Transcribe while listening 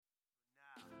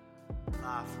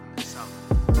Live from the South.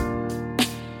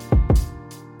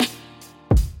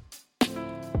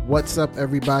 What's up,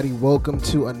 everybody? Welcome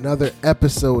to another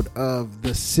episode of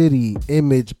the City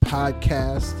Image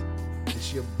Podcast.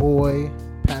 It's your boy,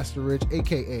 Pastor Rich,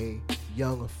 a.k.a.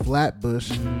 Young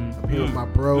Flatbush. I'm here with my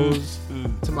bros.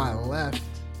 To my left,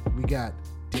 we got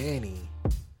Danny,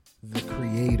 the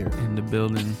creator. In the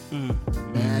building.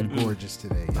 Mad gorgeous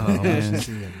today. Oh, Nice man. to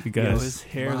see him. You Yo, guys. his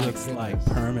hair My looks goodness. like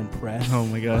perm and press. Oh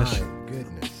my gosh. My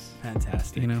goodness.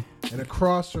 Fantastic. You know? And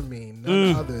across from me,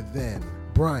 none other than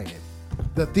Brian,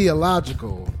 the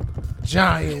theological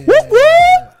giant.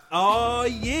 Oh,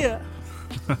 yeah.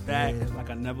 Back Man. like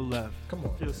I never left. Come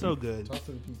on. Feels so good. Talk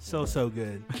to the people. So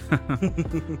good.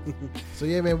 So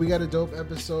yeah, man, we got a dope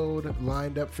episode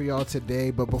lined up for y'all today.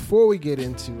 But before we get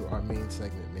into our main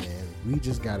segment, man, we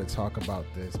just got to talk about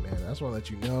this, man. I just want to let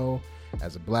you know,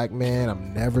 as a black man,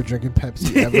 I'm never drinking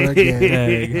Pepsi ever again.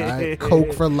 Dang. All right?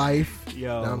 Coke for life. Yo. You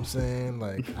know what I'm saying?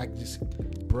 Like,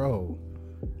 bro,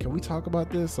 can we talk about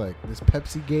this? Like, this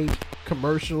Pepsi Gate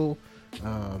commercial.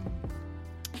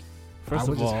 First I of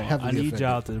was just all, heavily I need offended.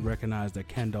 y'all to recognize that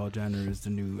Kendall Jenner is the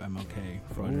new MLK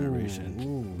for our generation.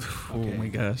 Ooh. Oh Okay. my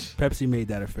gosh. Pepsi made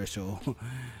that official.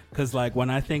 Because, like, when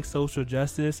I think social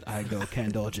justice, I go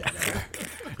Kendall Jenner.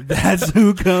 That's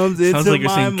who comes into Sounds like you're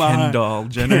my saying mind. Kendall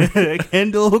Jenner.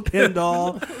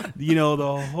 Kendall, you know,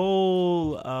 the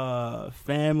whole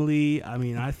family. I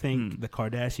mean, I think the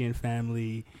Kardashian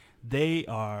family, they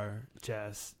are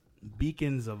just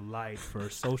beacons of light for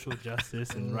social justice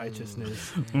and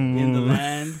righteousness in the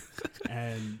land.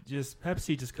 And just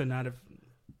Pepsi just could not have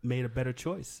made a better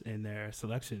choice in their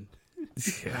selection.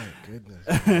 My goodness.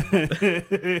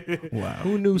 Wow.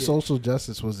 Who knew social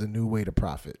justice was the new way to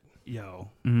profit? Yo,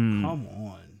 Mm, come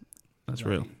on. that's Like,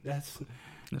 real. That's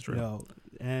That's real. no,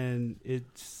 and it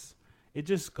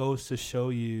just goes to show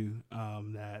you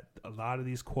that a lot of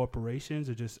these corporations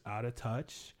are just out of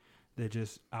touch. They're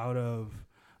just out of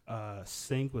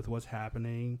sync with what's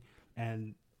happening,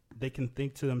 and they can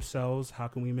think to themselves, "How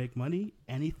can we make money?"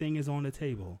 Anything is on the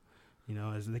table, you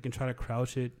know. As they can try to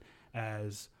crouch it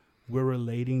as we're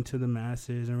relating to the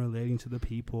masses and relating to the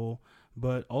people,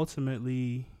 but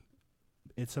ultimately,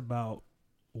 it's about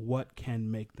what can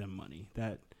make them money.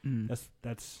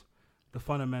 That's the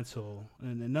fundamental,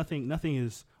 and nothing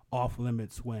is off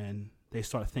limits when they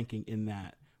start thinking in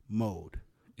that mode.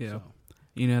 Yeah. So,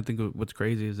 You know, I think what's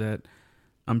crazy is that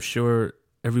I'm sure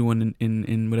everyone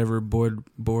in whatever board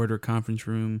or conference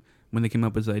room, when they came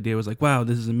up with this idea, was like, wow,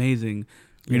 this is amazing.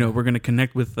 You know, we're going to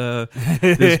connect with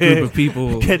this group of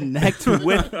people. connect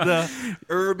with the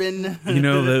urban, You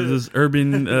know, those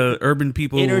urban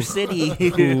people inner city.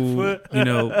 who, you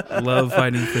know, love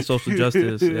fighting for social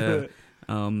justice. Yeah.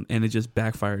 And it just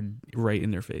backfired right in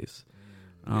their face.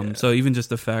 So even just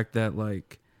the fact that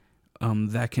like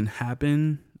that can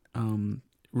happen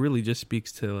really just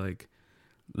speaks to like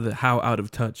how out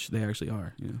of touch they actually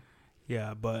are. You know?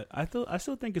 Yeah, but I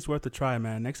still think it's worth a try,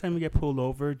 man. Next time we get pulled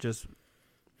over, just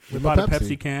With whip my out a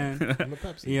Pepsi. Pepsi can. I'm a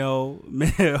Pepsi. You know,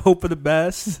 man, hope for the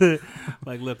best.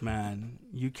 Like, look, man,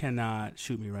 you cannot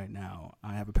shoot me right now.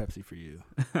 I have a Pepsi for you.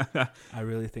 I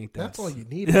really think That's that's all you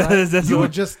need, right? That's You all- were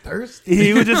just thirsty.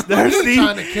 He was just thirsty.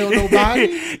 trying to kill nobody.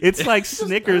 It's like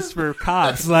Snickers for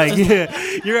cops. Like, yeah,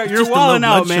 you're Just a wilding low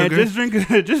out, blood man.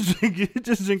 sugar. Just drink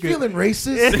it. Feeling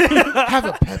racist? Have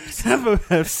a Pepsi. Have a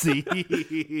Pepsi.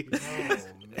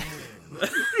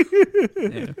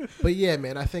 Yeah. But yeah,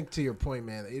 man, I think to your point,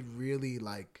 man, it really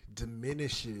like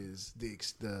diminishes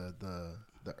the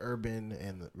urban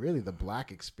and really the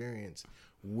black experience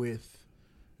with,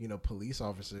 you know, police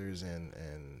officers and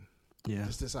Yeah.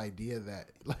 just this idea that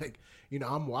like, you know,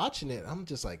 I'm watching it, I'm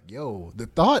just like, yo, the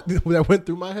thought that went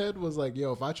through my head was like,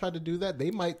 yo, if I tried to do that,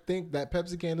 they might think that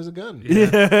Pepsi can is a gun.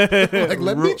 Like,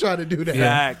 let me try to do that.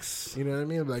 Facts. You know what I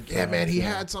mean? Like, yeah, man, he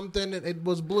had something. It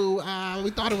was blue. We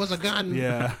thought it was a gun.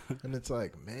 Yeah. And it's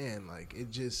like, man, like it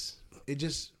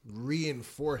just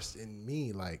reinforced in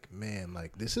me, like, man,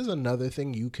 like this is another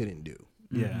thing you couldn't do.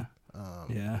 Yeah.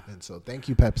 Yeah. And so, thank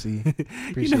you, Pepsi. You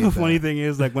Appreciate know the funny that. thing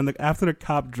is, like when after the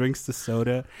cop drinks the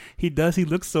soda, he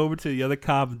looks over to the other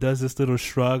cop, does this little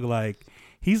shrug, like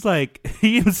he's like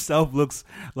he himself looks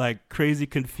like crazy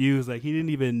confused, like he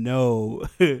didn't even know.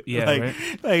 Yeah, like, right?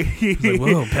 Like He's like,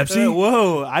 whoa, Pepsi?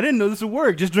 whoa! I didn't know this would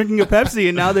work. Just drinking a Pepsi,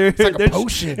 and now they're like a they're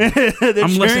potion. they're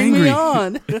I'm less cheering me angry.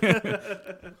 on.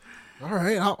 All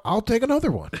right, I'll take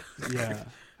another one. Yeah.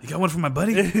 You got one for my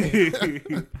buddy?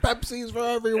 Pepsi's for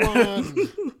everyone.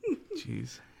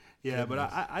 Jeez. Yeah, but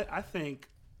I think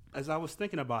as I was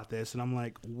thinking about this, and I'm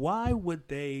like, why would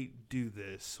they do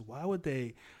this? Why would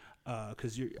they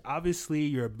because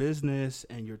you're a business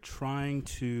and you're trying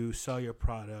to sell your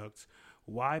product.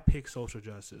 Why pick social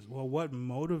justice? Well, what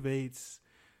motivates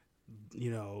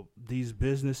these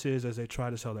businesses as they try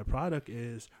to sell their product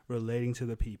is relating to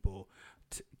the people,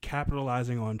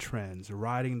 capitalizing on trends,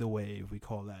 riding the wave. We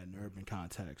call that in urban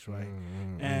context, right?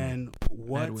 Mm-hmm. And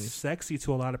what's sexy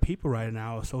to a lot of people right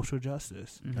now is social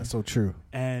justice. Mm-hmm. That's so true.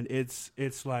 And it's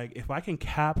like, if I can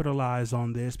capitalize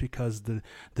on this, because the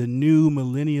new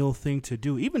millennial thing to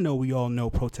do, even though we all know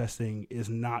protesting is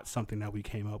not something that we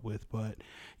came up with, but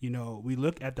we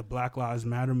look at the Black Lives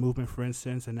Matter movement, for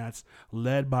instance, and that's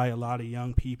led by a lot of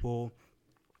young people.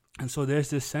 And so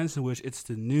there's this sense in which it's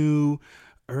the new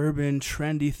urban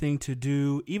trendy thing to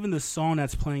do. Even the song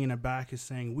that's playing in the back is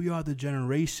saying, we are the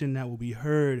generation that will be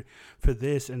heard for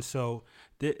this. And so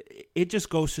it just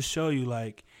goes to show you,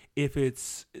 like, if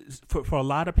it's for a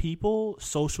lot of people,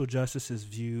 social justice is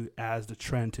viewed as the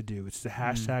trend to do. It's the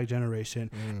hashtag generation.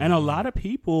 And a lot of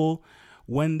people,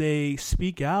 when they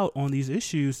speak out on these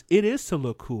issues, it is to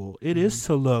look cool. It is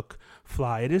to look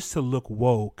fly. It is to look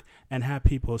woke and have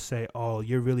people say, oh,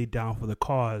 you're really down for the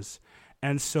cause.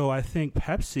 And so I think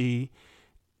Pepsi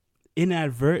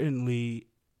inadvertently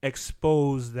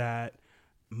exposed that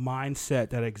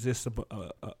mindset that exists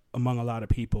among a lot of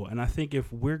people. And I think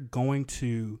if we're going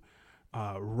to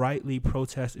rightly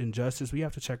protest injustice, we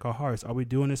have to check our hearts. Are we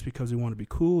doing this because we want to be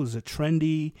cool? Is it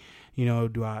trendy?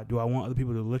 Do I want other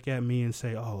people to look at me and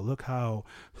say, oh, look how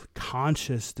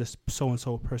conscious this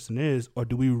so-and-so person is? Or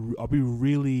are we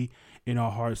really in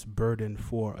our hearts burdened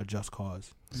for a just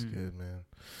cause? That's good, man.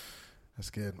 That's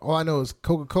good. All I know is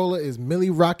Coca-Cola is Millie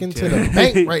rocking to the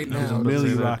bank right now.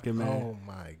 Millie rocking, man. Oh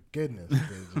my goodness.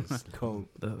 Just cold.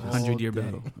 The 100-year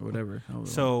battle or whatever.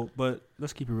 So, but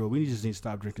let's keep it real. We just need to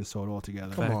stop drinking soda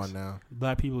altogether. Come on now.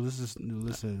 Black people,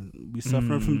 listen, we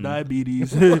suffering from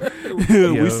diabetes.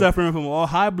 We suffering from all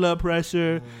high blood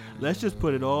pressure. Let's just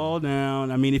put it all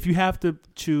down. I mean, if you have to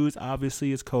choose,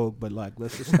 obviously it's Coke, but like,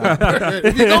 let's just stop.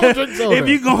 If you're going to drink soda. If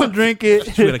you're going to drink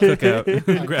it. You got a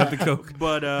cookout. Grab the Coke.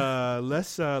 But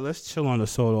let's chill on the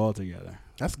soda altogether.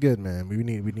 That's good, man. We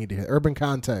need to hit urban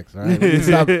context. All right, we need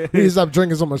to stop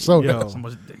drinking so much soda.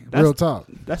 Real talk.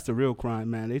 That's the real crime,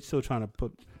 man. They still trying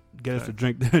to get us to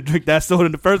drink that soda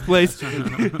in the first place.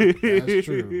 That's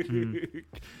true.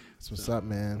 That's what's up,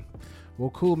 man. Well,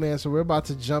 cool, man. So we're about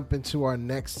to jump into our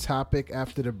next topic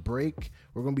after the break.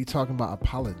 We're going to be talking about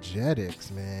apologetics,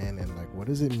 man. And like, what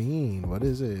does it mean? What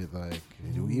is it? Like,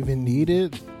 do we even need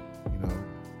it?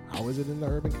 How is it in the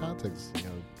urban context?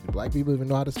 Do black people even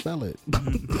know how to spell it?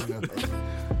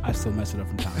 I still mess it up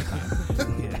from time to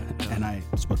time. Yeah. And I'm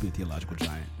supposed to be a theological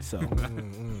giant. So I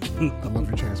love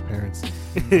your transparency.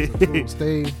 So cool.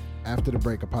 Stay after the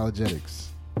break. Apologetics.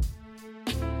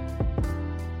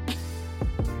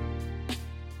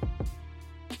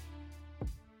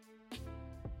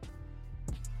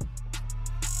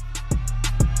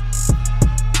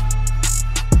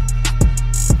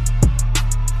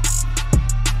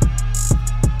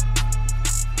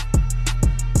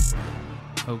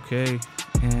 Okay,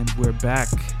 and we're back.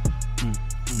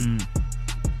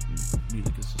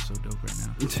 Music is just so dope right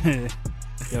now.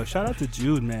 Yo, shout out to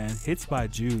Jude, man. Hits by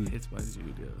Jude, yo.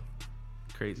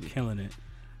 Crazy. Killing it.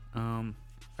 All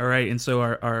right, and so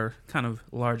our kind of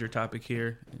larger topic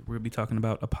here, we'll be talking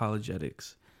about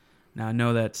apologetics. Now, I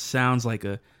know that sounds like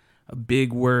a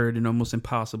big word and almost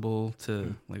impossible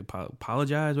to like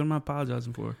apologize. What am I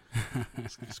apologizing for?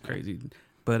 It's crazy.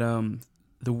 But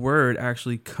the word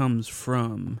actually comes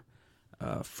from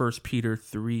 1 Peter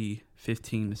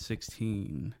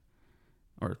 3:15-16,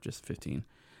 or just 15.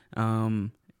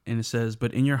 And it says,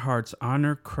 "But in your hearts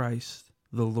honor Christ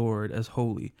the Lord as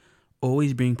holy,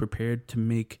 always being prepared to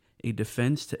make a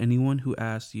defense to anyone who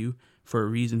asks you for a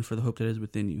reason for the hope that is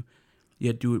within you,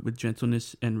 yet do it with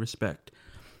gentleness and respect."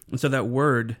 And so that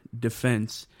word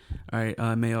defense,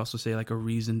 I may also say like a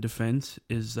reasoned defense,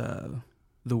 is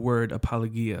the word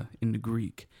apologia in the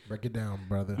Greek. Break it down,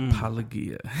 brother.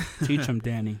 Apologia. Teach him,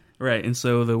 Danny. Right. And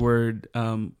so the word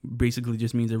basically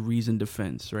just means a reasoned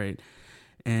defense, right?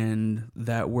 And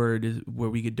that word is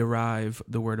where we could derive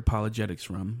the word apologetics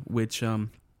from, which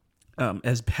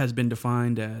has been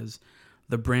defined as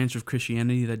the branch of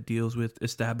Christianity that deals with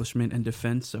establishment and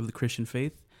defense of the Christian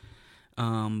faith.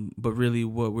 But really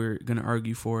what we're going to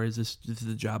argue for is this is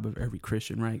the job of every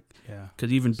Christian, right? Yeah.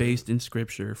 Because even based in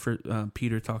Scripture,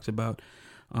 Peter talks about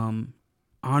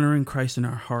honoring Christ in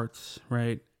our hearts,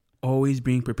 right? Always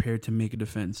being prepared to make a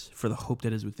defense for the hope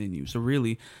that is within you. So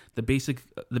really, the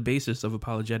basis of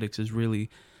apologetics is really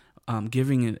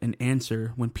giving an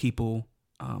answer when people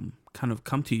kind of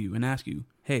come to you and ask you,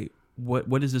 "Hey,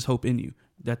 what is this hope in you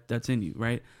that's in you?"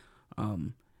 Right?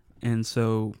 And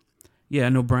so, yeah, I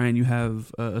know, Brian, you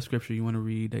have a scripture you want to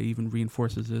read that even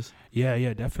reinforces this.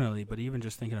 Yeah, definitely. But even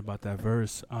just thinking about that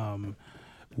verse,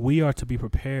 we are to be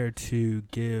prepared to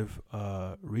give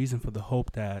reason for the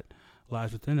hope that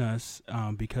lies within us,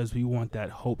 because we want that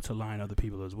hope to line other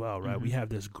people as well, right? Mm-hmm. We have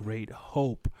this great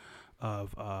hope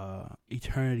of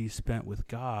eternity spent with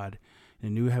God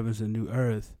in new heavens and new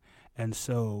earth. And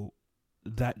so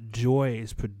that joy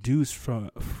is produced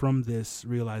from this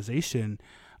realization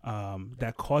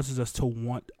that causes us to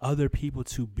want other people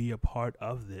to be a part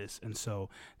of this. And so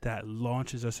that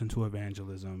launches us into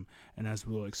evangelism. And as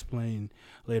we'll explain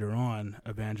later on,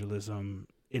 evangelism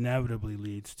inevitably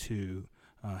leads to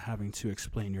having to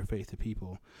explain your faith to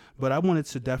people. But I wanted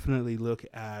to definitely look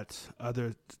at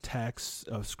other texts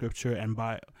of Scripture and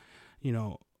by,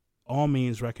 all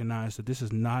means recognize that this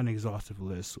is not an exhaustive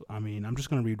list. I mean, I'm just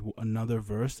going to read another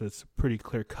verse that's pretty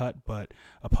clear cut, but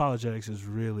apologetics is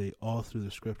really all through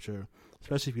the Scripture,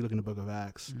 especially if you look in the book of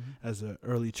Acts as the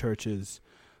early churches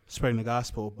spreading the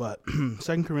gospel. But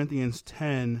 2 Corinthians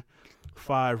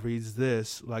 10:5 reads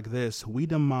this like this: "We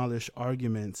demolish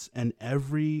arguments and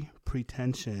every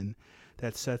pretension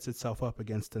that sets itself up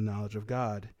against the knowledge of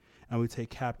God, and we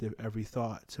take captive every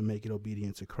thought to make it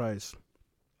obedient to Christ."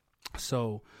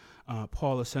 So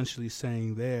Paul essentially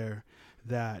saying there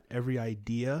that every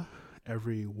idea,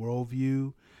 every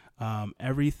worldview,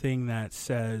 everything that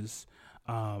says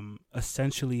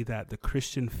essentially that the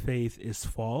Christian faith is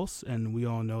false, and we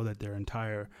all know that there are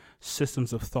entire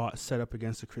systems of thought set up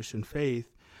against the Christian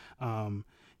faith,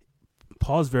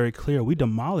 Paul's very clear, we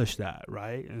demolish that,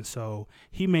 right? And so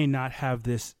he may not have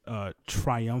this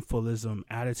triumphalism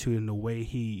attitude in the way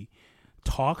he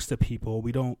talks to people.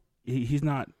 He's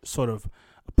not sort of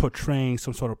portraying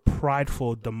some sort of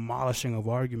prideful demolishing of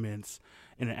arguments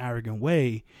in an arrogant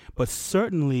way, but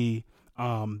certainly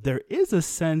there is a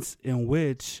sense in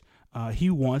which he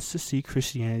wants to see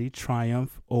Christianity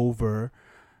triumph over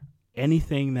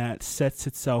anything that sets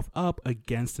itself up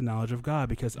against the knowledge of God.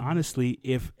 Because honestly,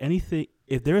 if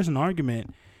there is an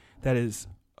argument that is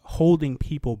holding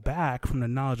people back from the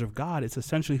knowledge of God, it's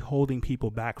essentially holding people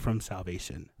back from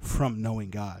salvation, from knowing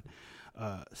God.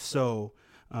 So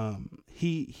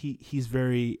he's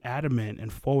very adamant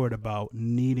and forward about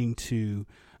needing to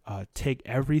take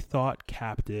every thought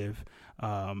captive,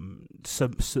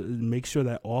 make sure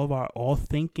that all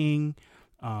thinking,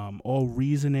 all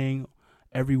reasoning,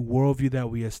 every worldview that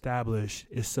we establish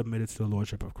is submitted to the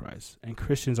Lordship of Christ, and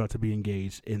Christians are to be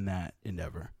engaged in that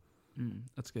endeavor.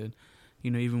 That's good.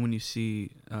 Even when you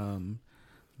see again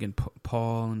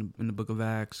Paul in the book of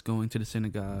Acts going to the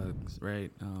synagogues,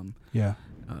 right?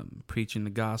 Preaching the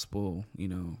gospel.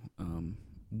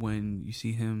 When you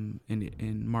see him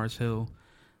in Mars Hill,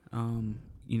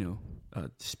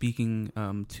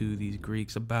 speaking to these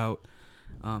Greeks about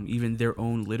even their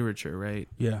own literature, right?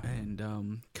 Yeah,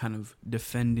 and kind of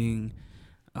defending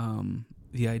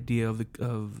the idea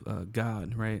of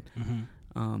God, right?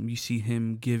 Mm-hmm. You see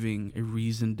him giving a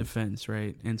reasoned defense,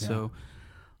 right? And so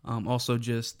also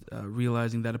just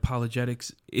realizing that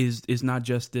apologetics is not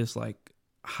just this like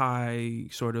high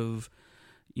sort of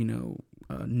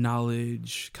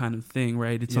knowledge kind of thing,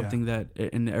 right? It's something that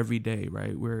in the everyday,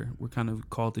 right, we're kind of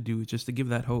called to do, just to give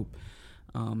that hope.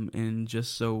 And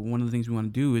just so one of the things we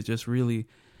want to do is just really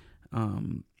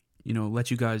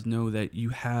let you guys know that you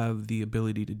have the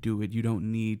ability to do it. You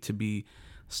don't need to be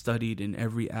studied in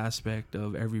every aspect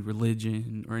of every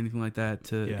religion or anything like that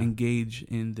to engage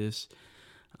in this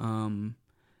in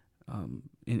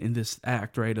this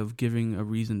act, right, of giving a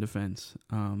reasoned defense.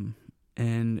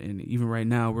 And even right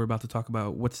now, we're about to talk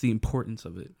about what's the importance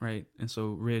of it, right? And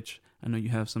so, Rich, I know you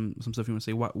have some stuff you want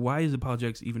to say. Why is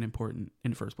apologetics even important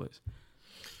in the first place?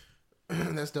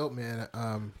 That's dope, man.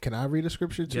 Can I read a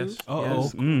scripture too? Yes.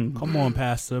 Yes. Come on,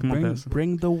 Pastor. Pastor.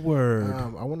 Bring the word.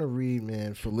 I want to read,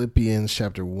 man, Philippians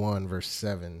chapter 1, verse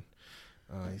 7.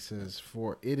 He says,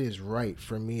 "For it is right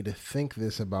for me to think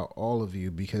this about all of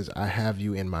you, because I have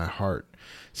you in my heart,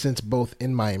 since both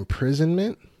in my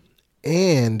imprisonment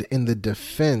and in the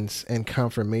defense and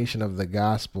confirmation of the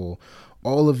gospel,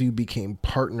 all of you became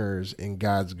partners in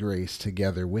God's grace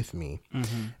together with me."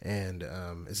 Mm-hmm. And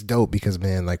it's dope because,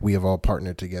 man, like we have all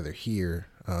partnered together here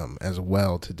as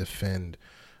well to defend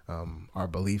our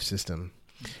belief system.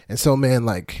 And so, man,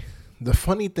 like the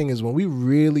funny thing is when we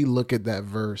really look at that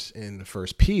verse in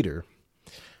 1 Peter,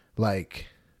 like,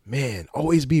 man,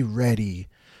 always be ready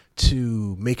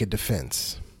to make a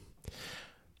defense.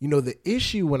 The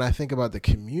issue when I think about the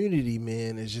community,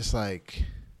 man, is just like,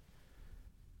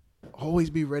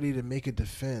 always be ready to make a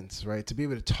defense, right? To be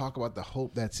able to talk about the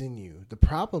hope that's in you. The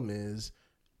problem is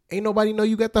ain't nobody know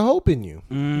you got the hope in you.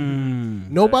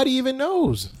 Nobody even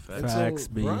knows. Facts, so,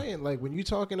 Brian, like when you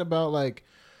talking about like,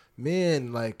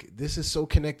 man, like this is so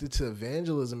connected to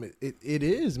evangelism. It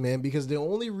is, man, because the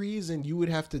only reason you would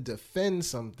have to defend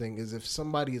something is if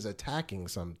somebody is attacking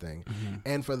something.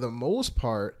 And for the most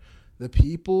part, the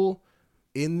people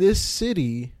in this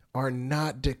city are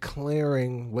not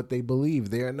declaring what they believe.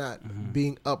 They are not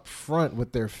being upfront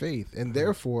with their faith. And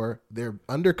therefore, they're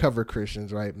undercover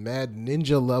Christians, right? Mad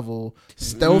ninja level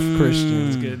stealth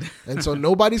Christians. Good. And so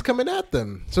nobody's coming at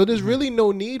them. So there's really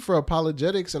no need for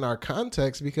apologetics in our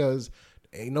context because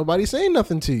ain't nobody saying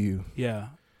nothing to you. Yeah.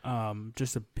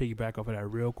 Just to piggyback off of that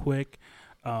real quick.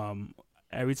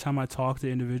 Every time I talk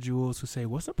to individuals who say,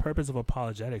 what's the purpose of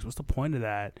apologetics? What's the point of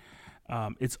that?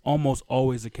 It's almost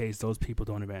always the case those people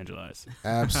don't evangelize.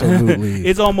 Absolutely.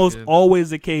 It's almost always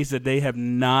the case that they have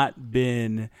not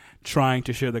been trying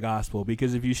to share the gospel,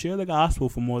 because if you share the gospel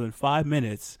for more than 5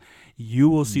 minutes, you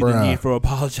will see the need for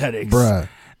apologetics.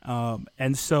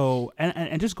 And so,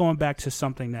 and just going back to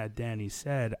something that Danny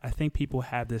said, I think people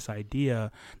have this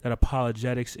idea that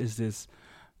apologetics is this,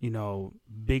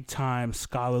 big time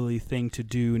scholarly thing to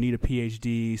do, need a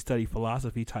PhD, study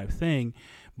philosophy type thing.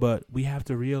 But we have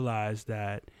to realize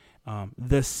that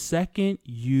the second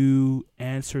you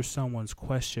answer someone's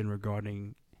question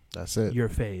regarding your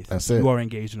faith, you are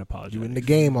engaged in apologetics. You're in the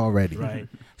game already. Right.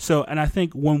 So, and I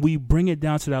think when we bring it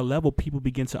down to that level, people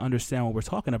begin to understand what we're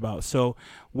talking about. So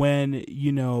when,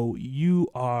 you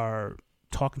are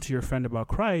talking to your friend about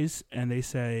Christ and they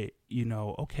say,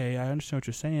 okay, I understand what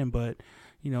you're saying, but,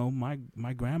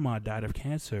 my grandma died of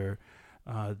cancer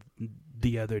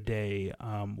the other day.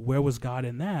 Where was God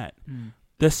in that?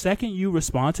 The second you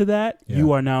respond to that,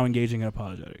 you are now engaging in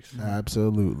apologetics.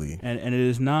 Absolutely. And it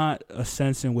is not a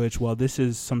sense in which, this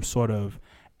is some sort of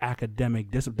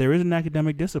academic discipline. There is an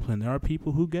academic discipline. There are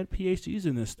people who get PhDs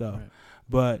in this stuff. Right.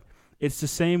 But it's the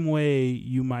same way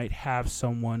you might have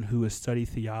someone who has studied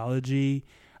theology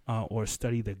or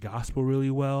studied the gospel really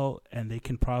well, and they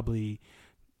can probably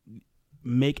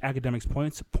make academic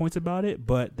points about it,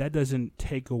 but that doesn't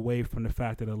take away from the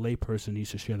fact that a layperson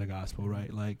needs to share the gospel,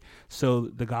 right? Like, so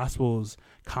the gospel's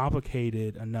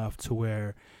complicated enough to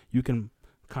where you can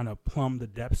kind of plumb the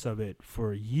depths of it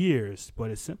for years, but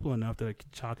it's simple enough that a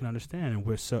child can understand.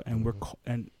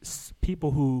 And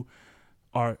people who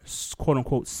are quote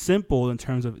unquote simple in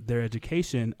terms of their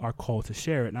education are called to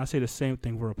share it. And I say the same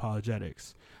thing for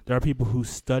apologetics. There are people who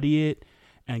study it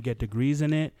and get degrees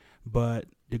in it, but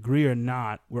degree or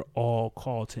not, we're all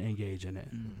called to engage in it.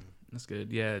 That's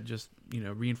good. Yeah, just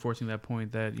reinforcing that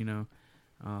point that again,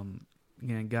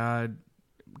 God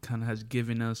kind of has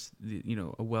given us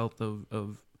a wealth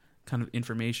of kind of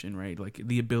information, right? Like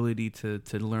the ability to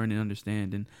learn and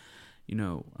understand, and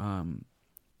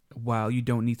while you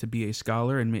don't need to be a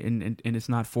scholar, and it's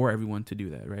not for everyone to do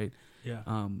that, right?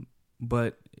 Yeah.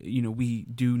 But we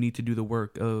do need to do the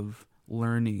work of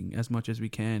learning as much as we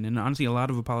can, and honestly a lot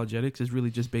of apologetics is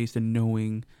really just based in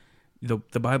knowing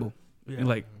the Bible.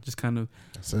 Like just kind of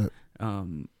that's it.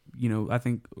 I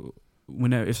think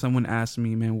if someone asks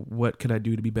me, man, what could I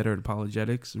do to be better at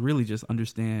apologetics, really just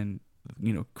understand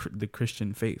the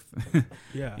Christian faith. You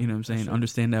know what I'm saying?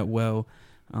 Understand that well,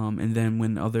 and then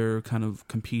when other kind of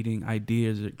competing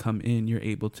ideas come in, you're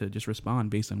able to just respond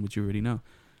based on what you already know.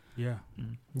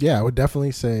 I would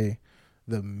definitely say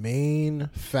the main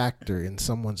factor in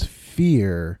someone's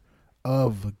fear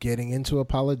of getting into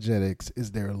apologetics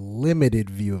is their limited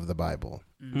view of the Bible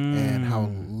and how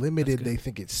limited they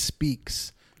think it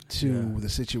speaks to the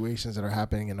situations that are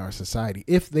happening in our society.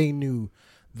 If they knew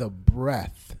the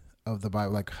breadth of the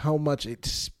Bible, like how much it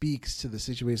speaks to the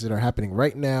situations that are happening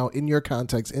right now in your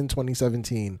context in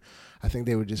 2017, I think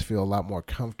they would just feel a lot more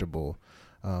comfortable.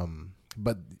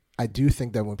 But I do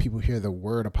think that when people hear the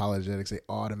word apologetics, they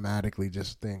automatically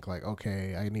just think like,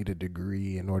 okay, I need a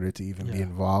degree in order to even be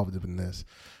involved in this.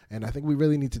 And I think we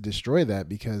really need to destroy that,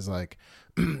 because like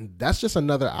that's just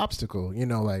another obstacle,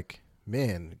 like,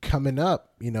 man, coming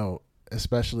up,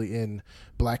 especially in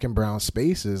Black and brown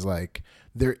spaces, like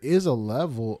there is a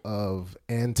level of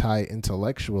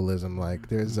anti-intellectualism. Like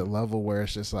there's a level where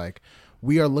it's just like,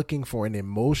 we are looking for an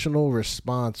emotional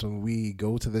response when we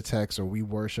go to the text or we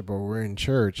worship or we're in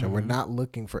church, and we're not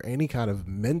looking for any kind of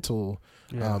mental,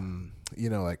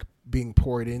 like being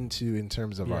poured into in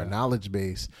terms of our knowledge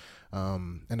base.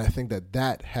 And I think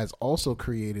that has also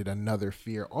created another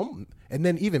fear. And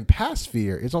then even past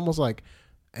fear, it's almost like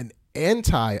an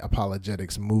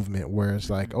anti-apologetics movement where it's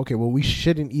like, okay, well, we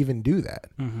shouldn't even do that.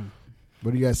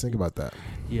 What do you guys think about that?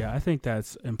 Yeah, I think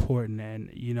that's important.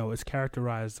 And, it's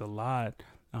characterized a lot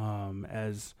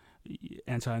as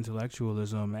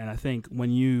anti-intellectualism. And I think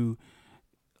when you,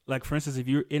 like, for instance, if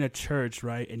you're in a church,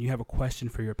 right, and you have a question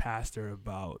for your pastor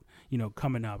about,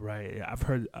 coming up, right?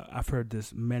 I've heard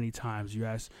this many times. You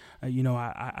ask,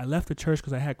 I left the church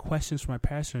because I had questions for my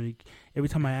pastor, and every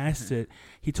time I asked it,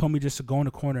 he told me just to go in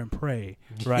the corner and pray,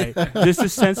 right? There's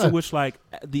this sense in which, like,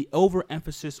 the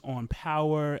overemphasis on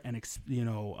power and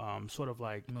sort of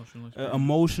like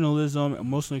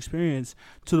emotional experience,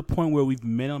 to the point where we've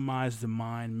minimized the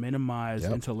mind, minimized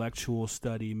intellectual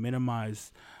study,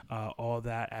 minimized all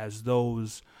that as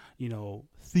those,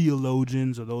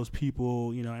 theologians or those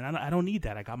people, and I don't need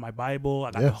that. I got my Bible,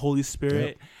 I got the Holy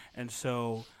Spirit. And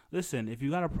so, listen, if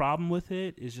you got a problem with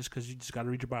it, it's just because you just got to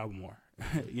read your Bible more,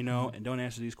 and don't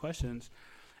answer these questions.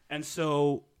 And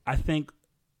so I think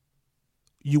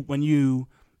when you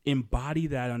embody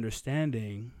that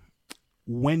understanding,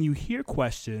 when you hear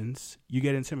questions, you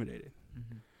get intimidated,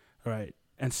 right?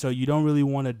 And so you don't really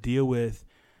want to deal with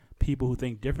people who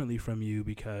think differently from you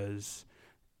because,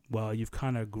 well, you've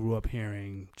kind of grew up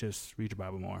hearing just read your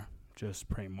Bible more, just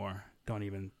pray more, don't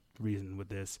even reason with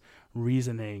this.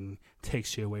 Reasoning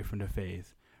takes you away from the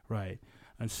faith, right?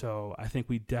 And so I think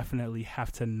we definitely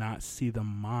have to not see the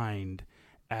mind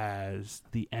as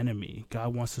the enemy.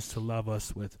 God wants us to love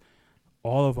us with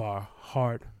all of our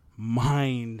heart,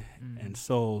 mind, and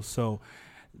soul. So,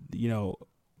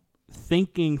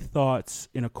 thinking thoughts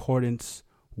in accordance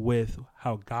with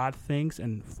how God thinks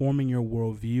and forming your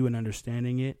worldview and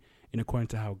understanding it in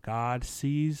accordance to how God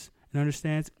sees and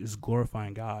understands is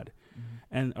glorifying God.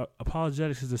 And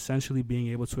apologetics is essentially being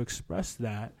able to express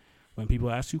that when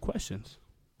people ask you questions.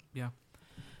 Yeah.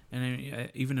 And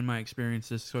even in my experience,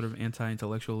 this sort of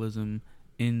anti-intellectualism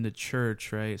in the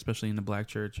church, right, especially in the black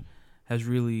church, has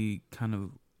really kind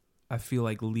of, I feel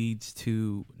like, leads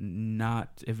to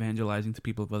not evangelizing to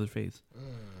people of other faiths.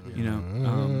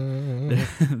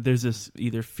 There's this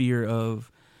either fear of,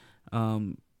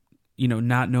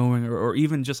 not knowing or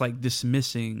even just like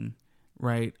dismissing,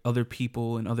 right, other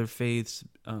people and other faiths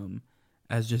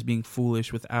as just being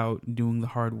foolish without doing the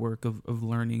hard work of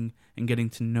learning and getting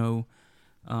to know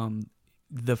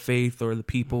the faith or the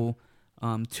people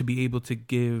to be able to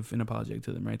give an apologetic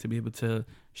to them, right, to be able to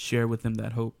share with them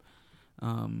that hope.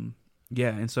 And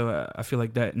so I feel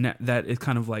like that it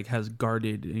kind of like has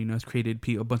guarded, has created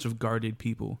a bunch of guarded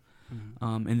people.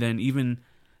 And then even,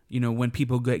 when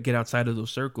people get outside of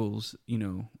those circles,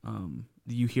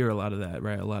 you hear a lot of that,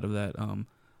 right? A lot of that,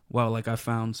 like I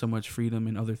found so much freedom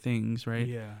in other things, right?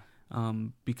 Yeah.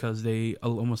 Because they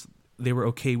were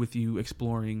okay with you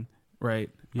exploring, right?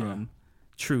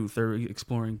 Truth or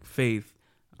exploring faith,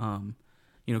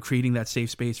 creating that safe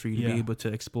space for you to be able to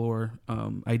explore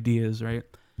ideas, right?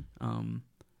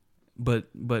 But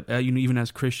even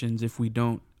as Christians, if we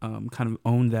don't kind of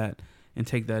own that and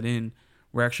take that in,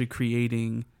 we're actually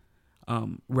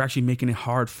making it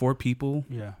hard for people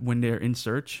when they're in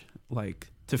search, like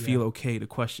to feel okay to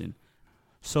question.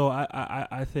 So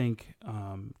I think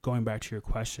going back to your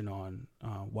question on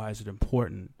why is it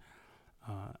important,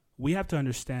 we have to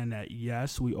understand that,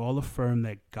 yes, we all affirm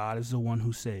that God is the one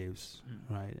who saves,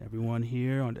 right? Everyone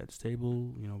here on that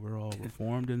table, we're all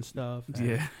reformed and stuff.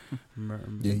 And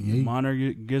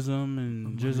monergism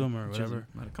and jism or whatever.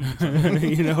 Went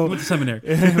to seminary.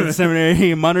 Seminary,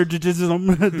 monergism,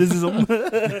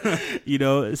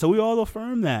 so we all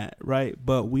affirm that, right?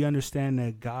 But we understand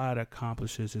that God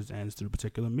accomplishes his ends through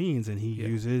particular means, and he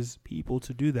uses people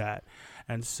to do that.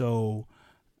 And so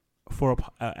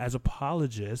as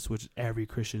apologists, which every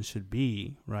Christian should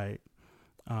be, right?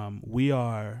 We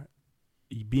are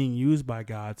being used by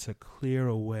God to clear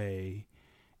away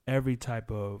every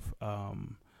type of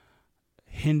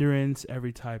hindrance,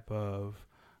 every type of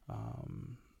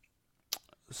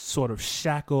sort of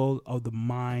shackle of the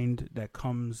mind that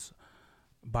comes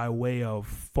by way of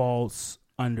false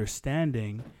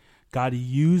understanding. God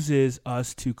uses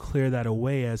us to clear that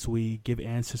away as we give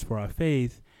answers for our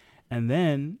faith, and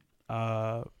then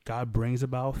God brings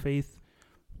about faith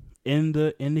in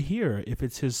the hearer if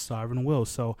it's his sovereign will.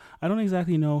 So I don't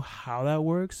exactly know how that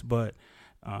works, but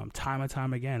time and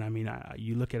time again, I mean,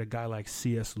 you look at a guy like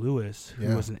C.S. Lewis,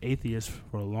 who was an atheist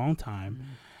for a long time,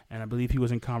 and I believe he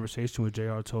was in conversation with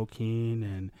J.R. Tolkien,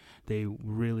 and they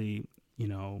really,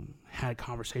 had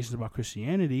conversations about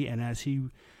Christianity. And as he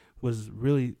was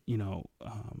really,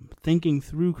 thinking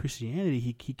through Christianity,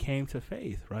 he came to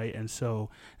faith, right? And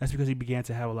so that's because he began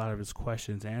to have a lot of his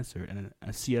questions answered. And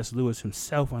C.S. Lewis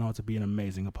himself went on to be an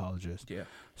amazing apologist. Yeah.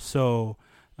 So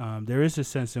there is a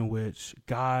sense in which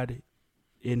God,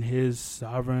 in his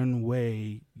sovereign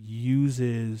way,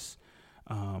 uses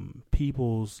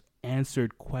people's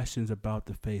answered questions about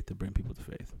the faith to bring people to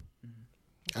faith.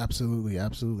 Absolutely,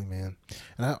 absolutely, man.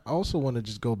 And I also want to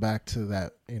just go back to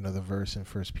that, the verse in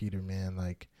First Peter, man.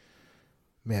 Like,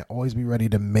 man, always be ready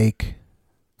to make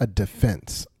a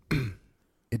defense.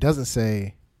 It doesn't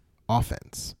say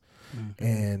offense. Mm-hmm.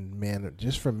 And man,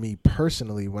 just for me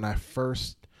personally, when I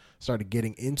first started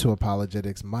getting into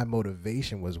apologetics, my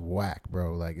motivation was whack,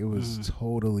 bro. Like, it was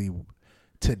totally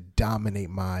to dominate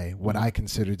what I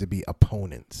consider to be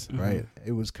opponents, right?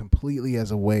 It was completely as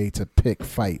a way to pick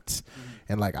fights.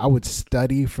 And like, I would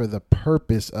study for the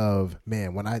purpose of,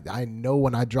 man, when I know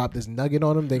when I drop this nugget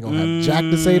on them, they gonna have jack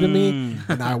to say to me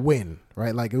and I win,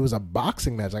 right? Like, it was a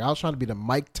boxing match. Like, I was trying to be the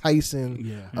Mike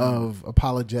Tyson of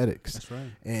apologetics. That's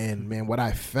right. And man, what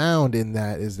I found in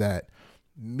that is that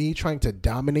me trying to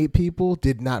dominate people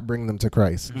did not bring them to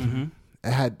Christ.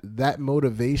 That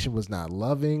motivation was not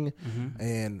loving.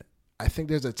 And I think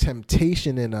there's a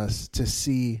temptation in us to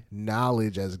see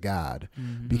knowledge as God,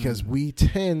 because we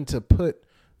tend to put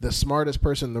the smartest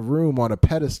person in the room on a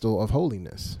pedestal of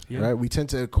holiness, right? We tend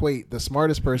to equate the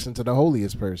smartest person to the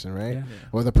holiest person, right?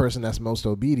 Or the person that's most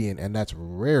obedient, and that's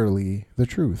rarely the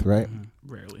truth, right?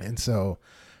 Rarely. And so,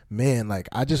 man, like,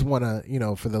 I just want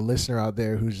to, for the listener out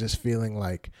there who's just feeling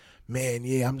like, man,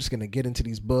 yeah, I'm just going to get into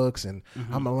these books and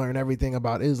I'm going to learn everything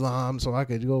about Islam so I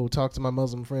could go talk to my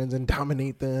Muslim friends and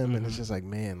dominate them. And it's just like,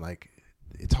 man, like,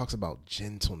 it talks about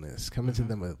gentleness, coming to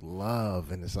them with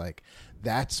love. And it's like,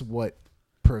 that's what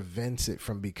prevents it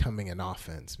from becoming an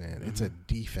offense, man. It's a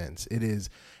defense. It is,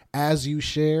 as you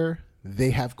share,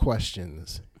 they have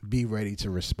questions. Be ready to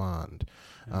respond.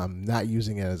 Not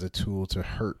using it as a tool to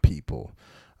hurt people.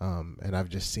 And I've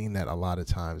just seen that a lot of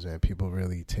times, man. People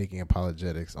really taking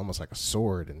apologetics almost like a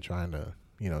sword and trying to,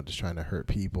 just trying to hurt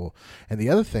people. And the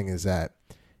other thing is that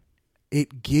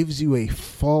it gives you a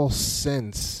false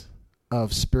sense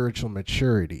of spiritual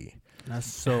maturity. That's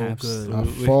so Absolutely.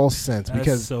 good. A false sense. That's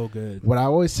because so good. what I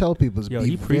always tell people is,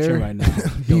 you preaching right now.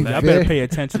 I better pay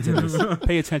attention to this.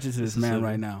 Pay attention to this man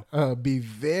right now. Be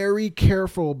very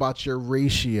careful about your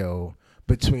ratio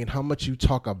between how much you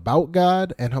talk about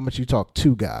God and how much you talk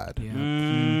to God. Yeah.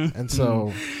 And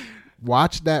so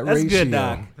watch that That's ratio. good,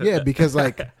 Doc. Yeah, because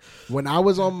like when I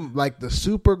was on like the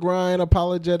super grind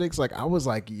apologetics, like I was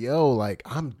like, yo, like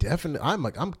I'm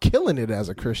killing it as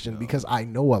a Christian because I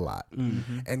know a lot.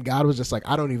 And God was just like,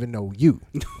 I don't even know you.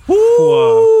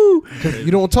 Because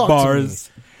you don't talk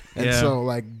Bars. to me. And so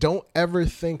like, don't ever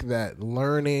think that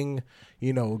learning,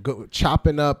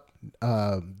 chopping up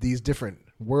these different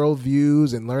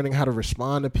worldviews and learning how to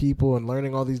respond to people and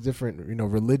learning all these different,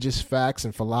 religious facts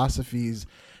and philosophies,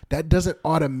 that doesn't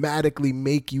automatically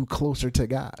make you closer to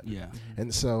God. Yeah.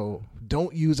 And so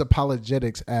don't use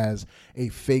apologetics as a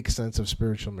fake sense of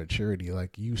spiritual maturity.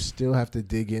 Like, you still have to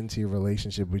dig into your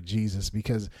relationship with Jesus,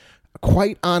 because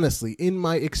quite honestly, in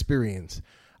my experience,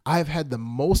 I've had the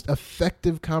most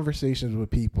effective conversations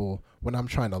with people when I'm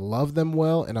trying to love them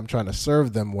well and I'm trying to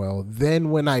serve them well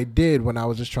than when I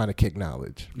was just trying to kick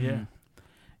knowledge. Yeah.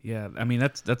 Yeah. I mean,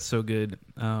 that's so good.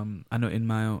 I know in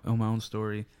my own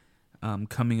story,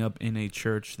 coming up in a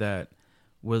church that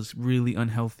was really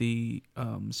unhealthy,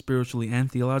 spiritually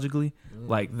and theologically,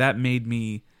 like that made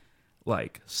me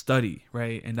like study,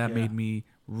 right? And that made me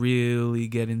really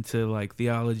get into like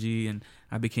theology, and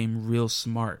I became real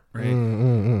smart,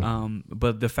 right?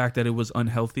 But the fact that it was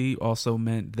unhealthy also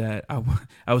meant that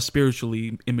I was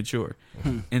spiritually immature.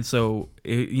 And so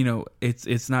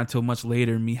it's not till much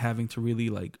later me having to really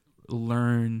like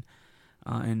learn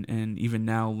and even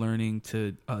now learning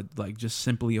to like just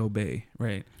simply obey,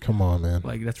 right? Come on, man.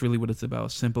 Like that's really what it's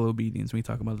about, simple obedience when we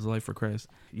talk about this life for Christ.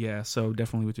 Yeah, so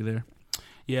definitely with you there.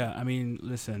 Yeah, I mean,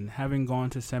 listen, having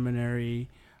gone to seminary,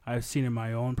 I've seen in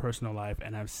my own personal life,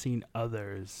 and I've seen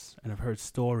others, and I've heard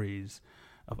stories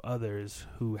of others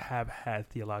who have had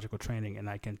theological training, and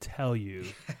I can tell you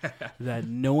that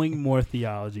knowing more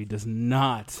theology does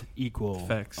not equal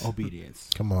Facts. obedience.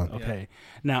 Come on. Okay.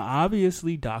 Now,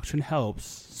 obviously, doctrine helps.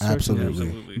 Certainly,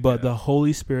 Absolutely. but the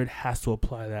Holy Spirit has to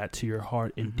apply that to your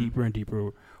heart in deeper and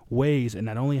deeper ways, and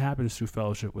that only happens through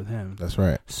fellowship with Him. That's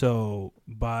right. So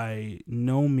by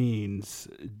no means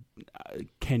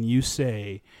can you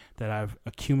say that I've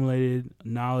accumulated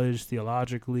knowledge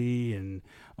theologically and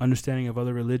understanding of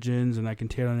other religions, and I can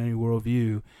tear down any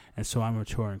worldview, and so I'm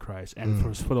mature in Christ.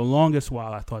 And for the longest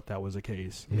while, I thought that was the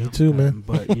case. Me too, man.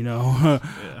 But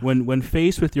when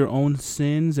faced with your own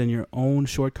sins and your own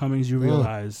shortcomings, you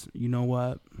realize, you know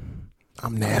what?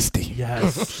 I'm nasty.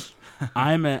 Yes.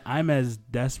 I'm as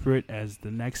desperate as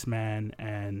the next man,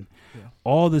 and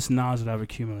all this knowledge that I've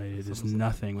accumulated is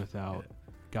nothing without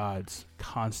God's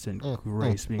constant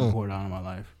grace being poured out in my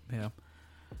life.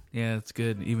 Yeah, it's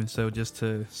good. Even so, just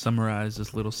to summarize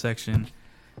this little section,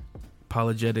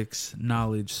 apologetics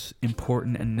knowledge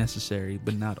important and necessary,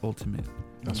 but not ultimate.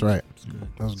 That's right.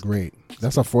 That was great.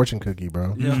 That's a fortune cookie,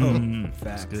 bro. Yo, That's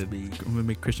facts, good. B. I'm gonna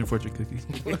make Christian fortune cookies.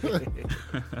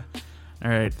 All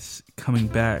right, coming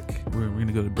back, we're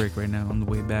gonna go to break right now. On the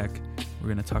way back, we're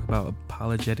gonna talk about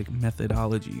apologetic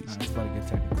methodologies. It's about to get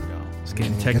technical, y'all. It's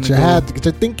getting Get technical. your hat, get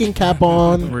your thinking cap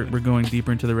on. We're going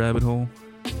deeper into the rabbit hole.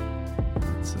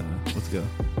 Let's go.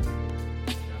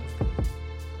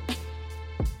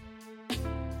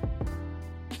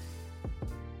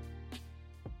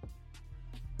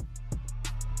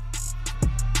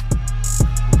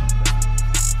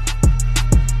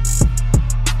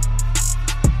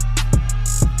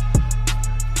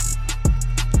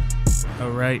 All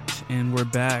right, and we're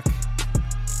back.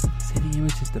 City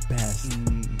Image is the best.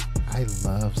 I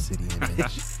love City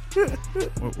Image.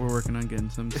 We're working on getting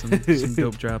some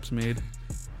dope drops made.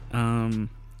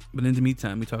 But in the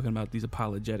meantime, we're talking about these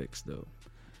apologetics, though.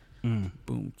 Boom,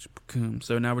 boom.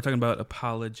 So now we're talking about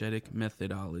apologetic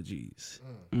methodologies.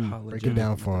 Break it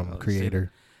down for him,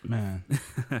 creator. Man.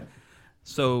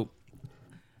 So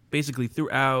basically,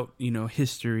 throughout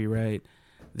history, right,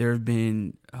 there have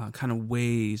been kind of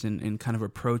ways and kind of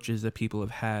approaches that people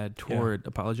have had toward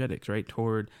apologetics, right,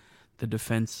 toward the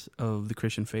defense of the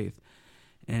Christian faith,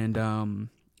 and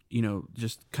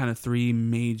just kind of three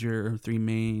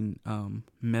main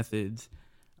methods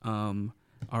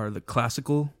are the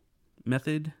classical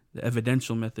method, the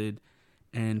evidential method,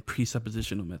 and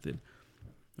presuppositional method,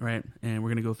 right? And we're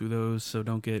gonna go through those, so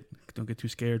don't get too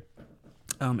scared.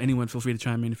 Anyone, feel free to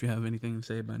chime in if you have anything to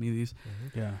say about any of these.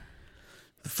 Yeah.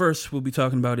 The first we'll be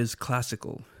talking about is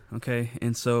classical, okay?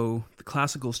 And so the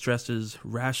classical stresses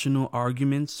rational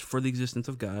arguments for the existence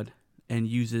of God and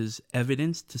uses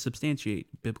evidence to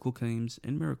substantiate biblical claims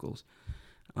and miracles.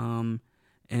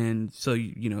 And so,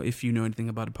 if you know anything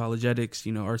about apologetics,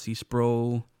 R.C.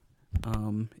 Sproul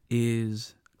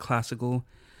is classical.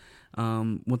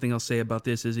 One thing I'll say about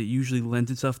this is it usually lends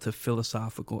itself to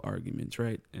philosophical arguments,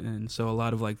 right? And so a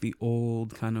lot of like the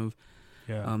old kind of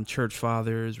church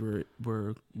fathers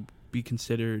were be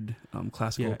considered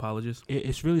classical apologists.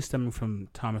 It's really stemming from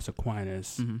Thomas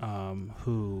Aquinas,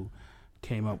 who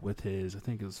came up with his, I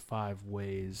think it was 5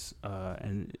 ways,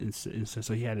 and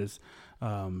so he had his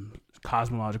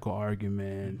cosmological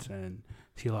argument and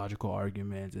theological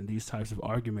argument and these types of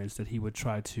arguments that he would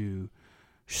try to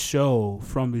show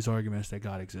from these arguments that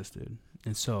God existed.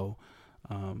 And so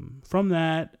from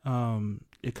that,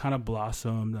 it kind of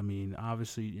blossomed. I mean,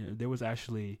 obviously, there was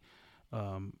actually,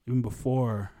 even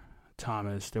before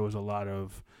Thomas, there was a lot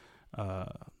of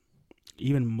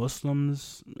even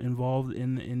Muslims involved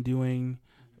in doing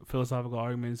philosophical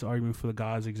arguments, arguing for the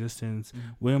God's existence.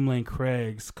 William Lane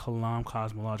Craig's Kalam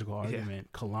cosmological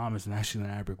argument. Kalam is actually an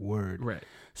Arabic word. Right.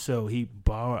 So he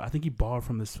borrowed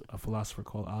from this philosopher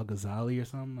called Al-Ghazali or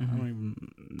something.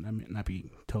 I mean, not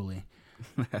be totally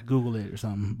Google it or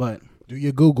something, but do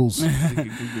your Googles.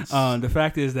 The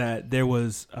fact is that there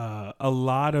was a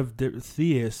lot of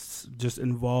theists just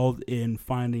involved in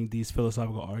finding these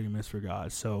philosophical arguments for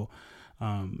God. So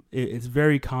it's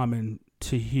very common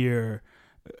to hear,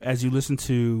 as you listen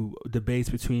to debates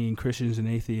between Christians and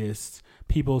atheists,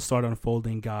 people start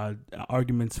unfolding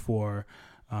arguments for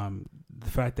the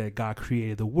fact that God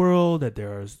created the world, that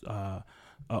there's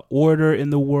order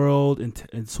in the world,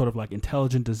 and sort of like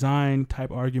intelligent design type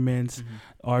arguments,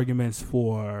 arguments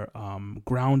for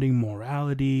grounding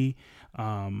morality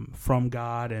from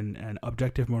God and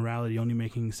objective morality only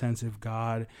making sense if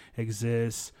God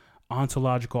exists.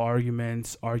 Ontological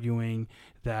arguments arguing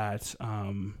that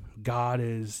God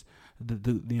is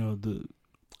the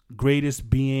greatest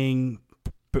being,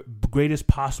 greatest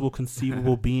possible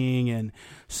conceivable being, and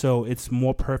so it's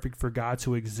more perfect for God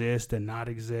to exist than not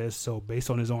exist. So based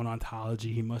on his own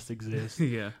ontology, he must exist.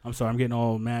 I'm sorry, I'm getting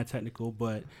all mad technical,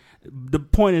 but the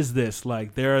point is this: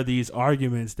 like, there are these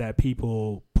arguments that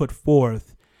people put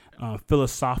forth,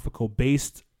 philosophical,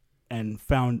 based and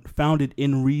founded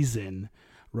in reason.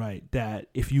 Right, that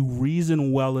if you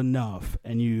reason well enough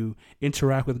and you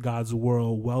interact with God's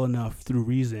world well enough through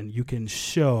reason, you can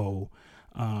show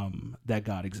that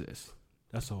God exists.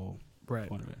 That's the whole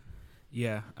point of it.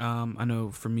 Yeah, I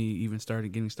know for me, even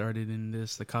getting started in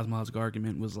this, the cosmological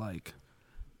argument was like,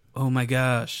 oh my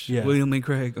gosh, William Lane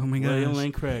Craig, oh my gosh. William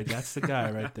Lane Craig, that's the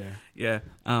guy right there. Yeah,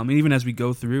 and even as we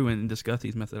go through and discuss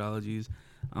these methodologies,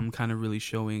 I'm kind of really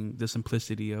showing the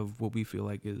simplicity of what we feel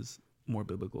like is more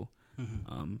biblical.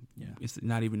 It's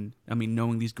not even, I mean,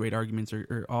 knowing these great arguments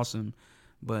are awesome,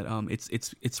 but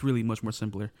it's really much more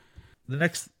simpler. The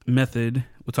next method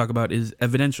we'll talk about is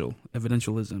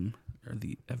evidentialism, or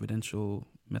the evidential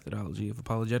methodology of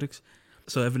apologetics.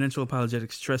 So evidential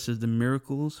apologetics stresses the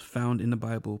miracles found in the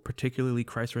Bible, particularly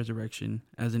Christ's resurrection,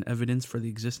 as an evidence for the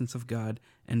existence of God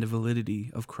and the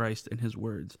validity of Christ and his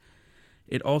words.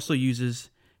 It also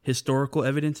uses historical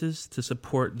evidences to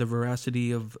support the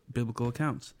veracity of biblical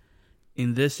accounts.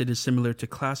 In this, it is similar to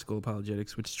classical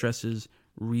apologetics, which stresses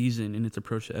reason in its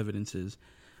approach to evidences,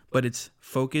 but its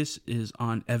focus is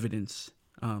on evidence,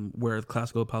 where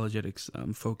classical apologetics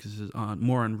focuses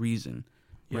more on reason,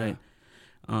 right?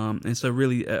 And so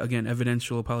really, again,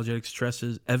 evidential apologetics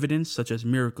stresses evidence such as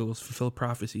miracles, fulfilled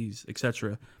prophecies,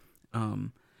 etc.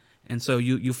 And so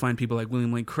you'll find people like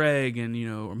William Lane Craig and,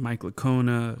 or Mike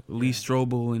Licona, Lee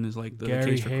Strobel, and is like the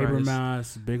Gary Case for Christ.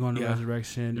 Habermas, big on the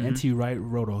resurrection. Mm-hmm. N.T. Wright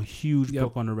wrote a huge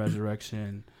book on the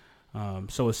resurrection.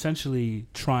 So essentially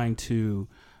trying to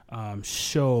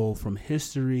show from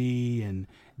history and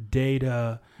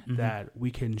data that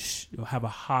we can have a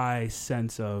high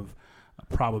sense of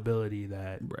probability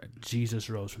that Jesus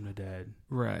rose from the dead.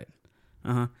 Right.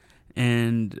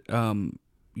 And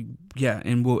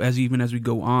and we'll, as we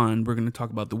go on, we're going to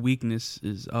talk about the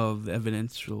weaknesses of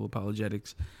evidential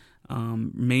apologetics.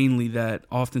 Mainly that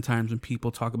oftentimes when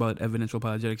people talk about evidential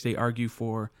apologetics, they argue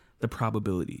for the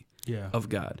probability of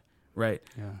God. Right.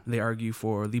 Yeah. They argue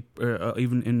for the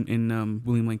even in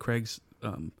William Lane Craig's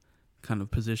kind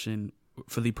of position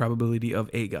for the probability of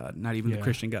a God, not even the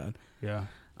Christian God. Yeah.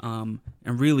 And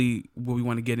really, what we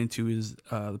want to get into is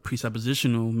the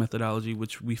presuppositional methodology,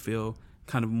 which we feel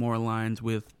kind of more aligns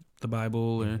with the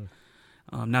Bible, or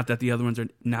not that the other ones are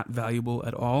not valuable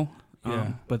at all,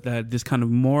 but that this kind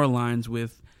of more aligns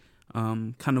with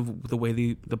kind of the way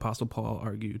the Apostle Paul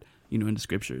argued, in the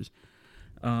scriptures.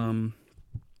 And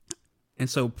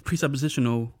so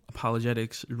presuppositional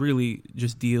apologetics really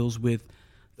just deals with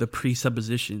the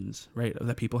presuppositions, right,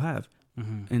 that people have.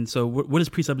 Mm-hmm. And so what does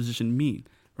presupposition mean,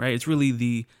 right? It's really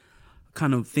the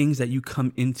kind of things that you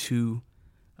come into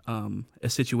a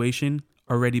situation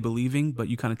already believing, but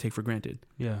you kind of take for granted.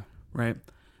 Yeah. Right?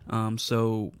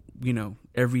 So,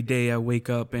 every day I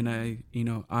wake up and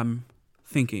I'm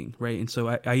thinking, right? And so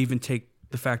I even take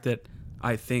the fact that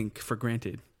I think for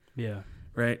granted. Yeah.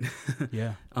 Right?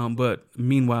 Yeah. But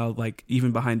meanwhile, like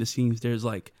even behind the scenes, there's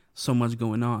like so much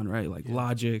going on, right? Like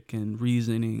logic and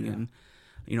reasoning and,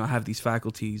 I have these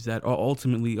faculties that are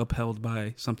ultimately upheld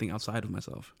by something outside of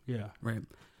myself. Yeah. Right.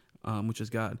 Which is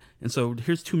God. And so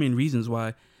here's two main reasons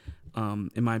why,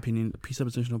 in my opinion,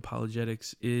 presuppositional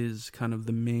apologetics is kind of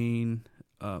the main,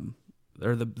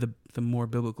 or the more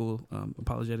biblical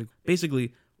apologetic.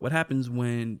 Basically, what happens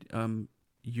when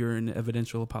you're an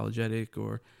evidential apologetic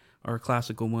or a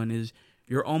classical one is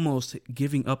you're almost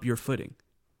giving up your footing,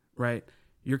 right?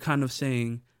 You're kind of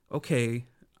saying, okay,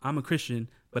 I'm a Christian,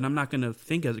 but I'm not going to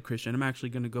think as a Christian. I'm actually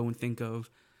going to go and think of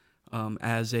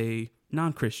as a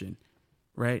non-Christian,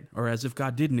 right? Or as if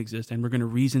God didn't exist, and we're going to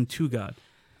reason to God.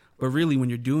 But really, when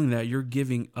you're doing that, you're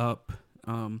giving up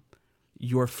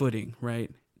your footing,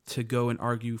 right, to go and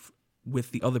argue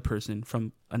with the other person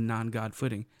from a non-God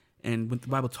footing. And what the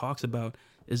Bible talks about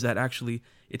is that actually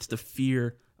it's the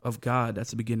fear of God that's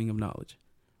the beginning of knowledge,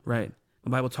 right? The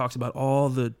Bible talks about all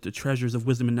the treasures of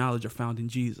wisdom and knowledge are found in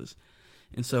Jesus.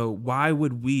 And so why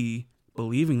would we,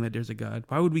 believing that there's a God,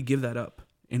 why would we give that up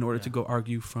in order to go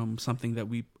argue from something that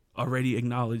we already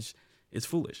acknowledge is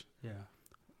foolish? Yeah.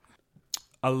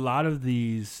 A lot of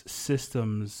these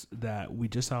systems that we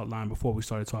just outlined before we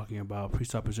started talking about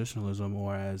presuppositionalism,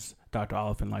 or as Dr.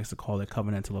 Oliphant likes to call it,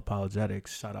 covenantal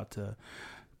apologetics. Shout out to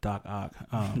Doc Ock.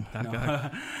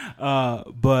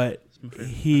 But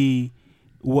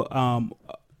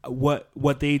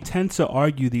what they tend to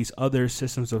argue, these other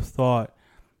systems of thought,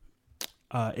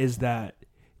 is that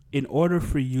in order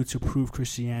for you to prove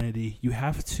Christianity, you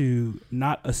have to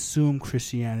not assume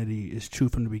Christianity is true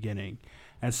from the beginning.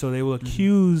 And so they will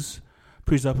accuse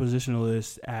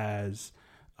presuppositionalists as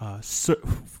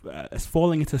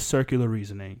falling into circular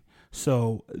reasoning.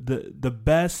 So the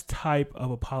best type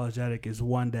of apologetic is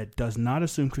one that does not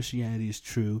assume Christianity is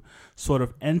true, sort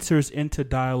of enters into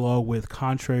dialogue with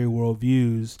contrary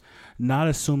worldviews, not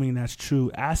assuming that's true,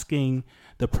 asking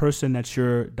the person that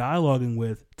you're dialoguing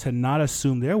with to not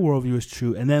assume their worldview is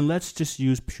true, and then let's just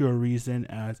use pure reason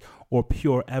or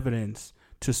pure evidence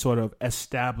to sort of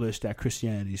establish that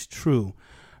Christianity is true,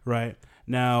 right?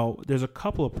 Now, there's a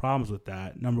couple of problems with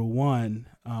that. Number one,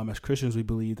 as Christians, we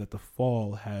believe that the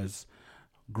fall has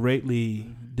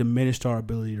greatly diminished our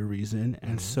ability to reason.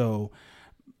 And so,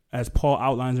 as Paul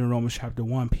outlines in Romans chapter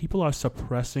 1, people are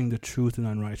suppressing the truth in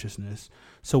unrighteousness.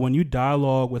 So when you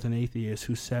dialogue with an atheist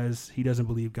who says he doesn't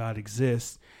believe God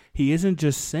exists, he isn't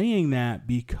just saying that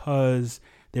because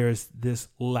there's this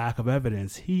lack of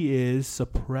evidence. He is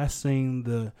suppressing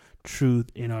the truth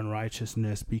in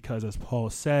unrighteousness because, as Paul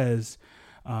says,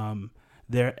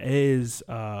 there is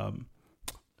a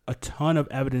ton of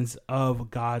evidence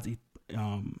of God's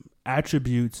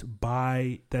attributes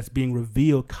that's being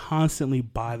revealed constantly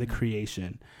by the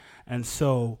creation. And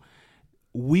so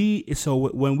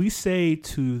when we say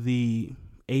to the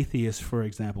atheist, for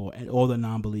example, or the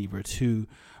non-believer,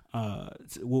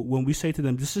 when we say to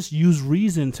them, just use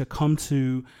reason to come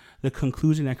to the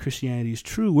conclusion that Christianity is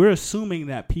true, we're assuming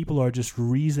that people are just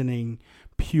reasoning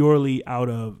purely out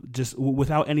of just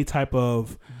without any type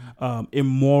of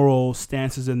immoral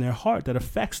stances in their heart that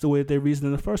affects the way that they reason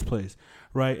in the first place,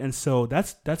 right? And so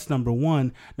that's number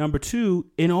one. Number two,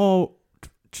 in all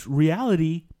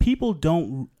reality, people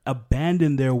don't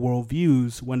abandon their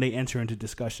worldviews when they enter into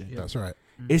discussion. Yeah. That's right.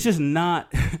 It's just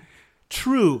not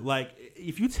true. Like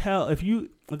if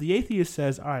the atheist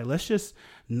says, all right, let's just,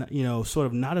 sort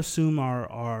of not assume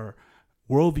our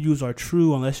worldviews are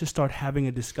true and let's just start having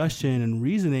a discussion and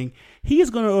reasoning, he is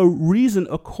going to reason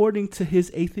according to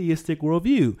his atheistic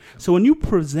worldview. So when you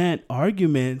present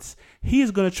arguments, he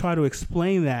is going to try to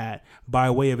explain that by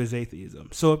way of his atheism.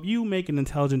 So if you make an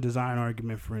intelligent design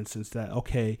argument, for instance, that,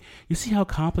 okay, you see how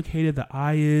complicated the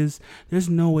eye is? There's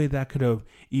no way that could have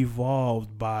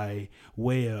evolved by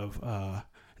way of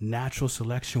natural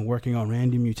selection working on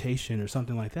random mutation or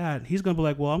something like that. He's going to be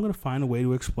like, well, I'm going to find a way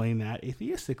to explain that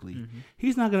atheistically. Mm-hmm.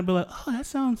 He's not going to be like, oh, that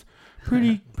sounds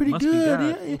pretty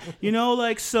good.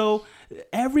 Yeah. So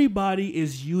everybody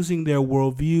is using their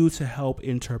worldview to help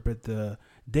interpret the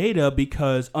data,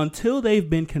 because until they've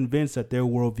been convinced that their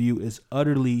worldview is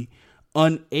utterly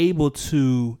unable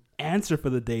to answer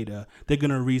for the data, they're going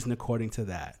to reason according to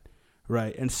that.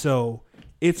 Right. And so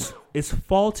it's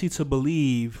faulty to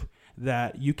believe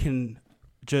that you can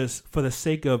just, for the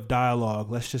sake of dialogue,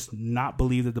 let's just not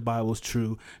believe that the Bible is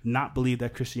true, not believe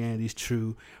that Christianity is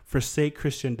true, forsake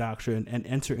Christian doctrine, and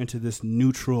enter into this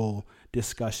neutral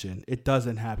discussion. It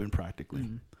doesn't happen practically.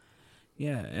 Mm-hmm.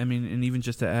 Yeah, I mean, and even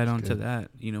just to add on to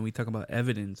that, we talk about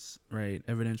evidence, right?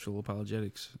 Evidential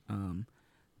apologetics.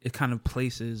 It kind of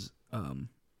places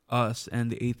us and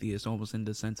the atheist almost in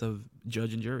the sense of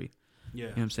judge and jury. Yeah. You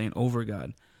know what I'm saying? Over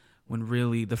God. When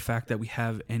really the fact that we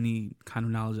have any kind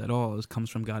of knowledge at all comes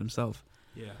from God himself.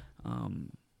 Yeah.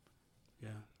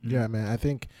 Yeah, man. I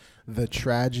think the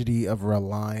tragedy of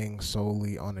relying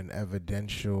solely on an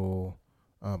evidential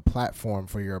platform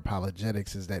for your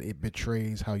apologetics is that it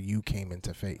betrays how you came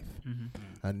into faith.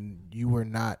 Mm-hmm. And you were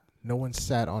not, no one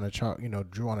sat on a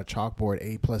drew on a chalkboard,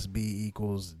 A plus B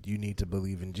equals you need to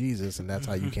believe in Jesus, and that's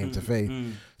how you came to faith.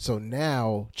 So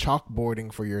now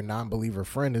chalkboarding for your non-believer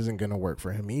friend isn't going to work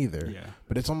for him either. Yeah.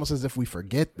 But it's almost as if we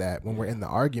forget that when we're in the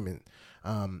argument.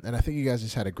 And I think you guys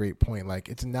just had a great point. Like,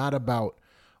 it's not about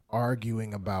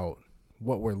arguing about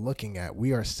what we're looking at.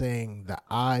 We are saying the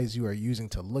eyes you are using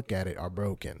to look at it are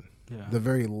broken. Yeah. The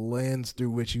very lens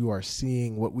through which you are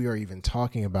seeing what we are even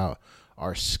talking about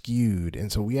are skewed.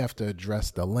 And so we have to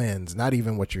address the lens, not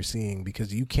even what you're seeing,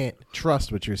 because you can't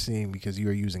trust what you're seeing because you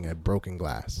are using a broken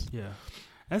glass. Yeah,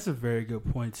 that's a very good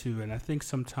point too. And I think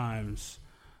sometimes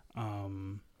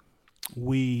when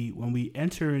we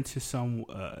enter into some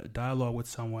dialogue with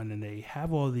someone and they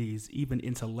have all these even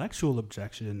intellectual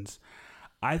objections,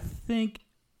 I think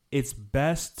it's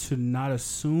best to not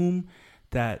assume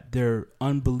that their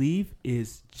unbelief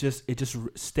is just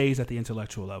stays at the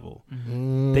intellectual level.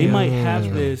 Mm-hmm. They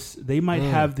might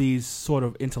have these sort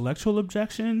of intellectual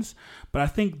objections, but I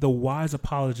think the wise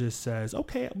apologist says,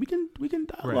 okay, we can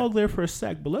dialogue there for a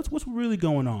sec, but what's really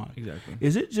going on? Exactly.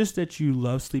 Is it just that you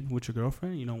love sleeping with your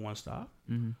girlfriend and you don't want to stop?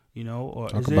 Mm-hmm.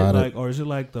 Or is it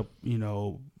like the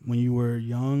when you were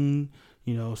young,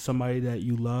 somebody that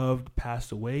you loved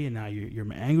passed away and now you're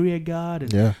angry at God.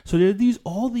 And so there are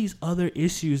all these other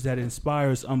issues that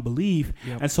inspires unbelief.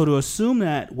 Yep. And so to assume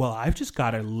that, well, I've just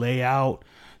got to lay out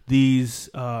these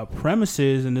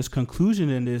premises and this conclusion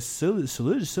and this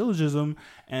syllogism,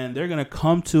 and they're going to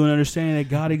come to an understanding that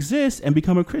God exists and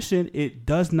become a Christian, it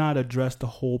does not address the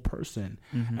whole person.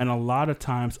 Mm-hmm. And a lot of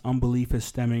times unbelief is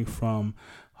stemming from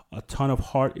a ton of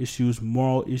heart issues,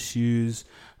 moral issues,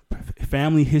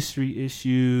 family history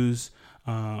issues,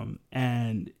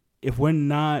 and if we're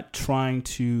not trying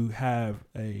to have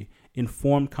a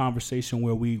informed conversation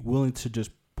where we're willing to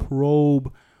just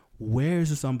probe where is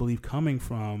this unbelief coming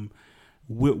from,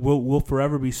 we'll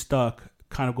forever be stuck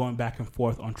kind of going back and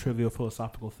forth on trivial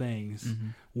philosophical things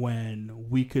when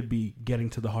we could be getting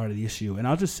to the heart of the issue. And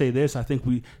I'll just say this, I think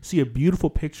we see a beautiful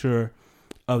picture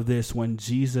of this when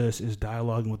Jesus is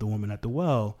dialoguing with the woman at the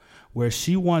well, where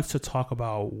she wants to talk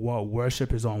about what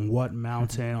worship is on what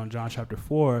mountain on John chapter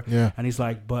 4. Yeah. And he's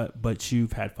like, but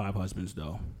you've had 5 husbands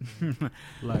though.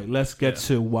 Like, let's get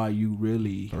to why you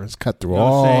really. Let's cut through You know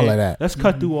what I'm all saying? of that. Let's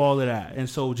cut through all of that. And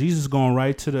so Jesus is going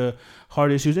right to the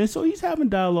heart issues. And so he's having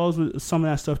dialogues with some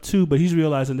of that stuff too, but he's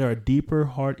realizing there are deeper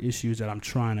heart issues that I'm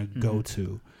trying to go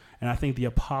to. And I think the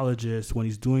apologist, when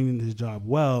he's doing his job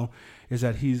well, is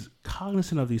that he's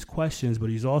cognizant of these questions, but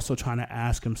he's also trying to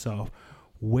ask himself,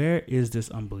 where is this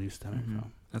unbelief stemming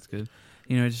from? That's good.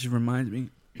 You know, it just reminds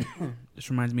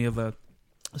me of a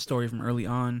story from early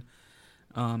on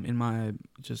in my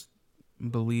just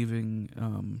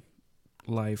believing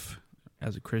life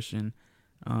as a Christian.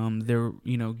 They're,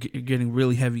 you know, getting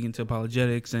really heavy into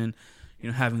apologetics and, you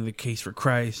know, having the case for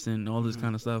Christ and all this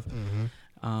kind of stuff.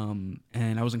 And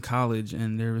I was in college,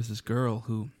 and there was this girl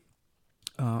who,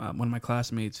 one of my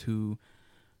classmates who,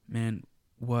 man,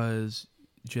 was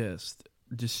just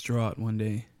distraught one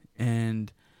day.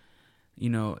 And, you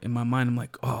know, in my mind, I'm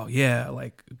like, oh yeah,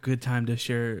 like a good time to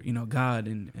share, you know, God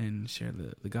and share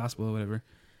the gospel or whatever.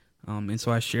 And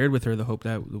so I shared with her the hope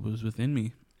that was within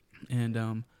me.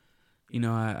 And, you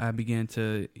know, I began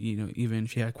to, you know, even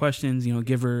if she had questions, you know,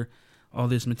 give her all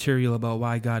this material about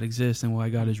why God exists and why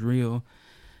God is real.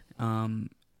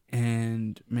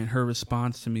 And man, her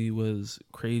response to me was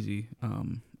crazy.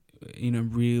 You know,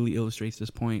 really illustrates this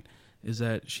point, is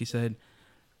that she said,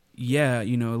 yeah,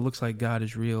 you know, it looks like God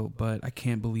is real, but I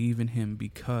can't believe in him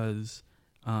because,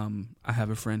 I have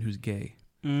a friend who's gay.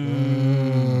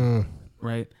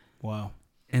 Right. Wow.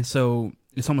 And so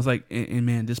it's almost like, and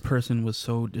man, this person was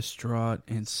so distraught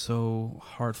and so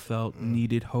heartfelt,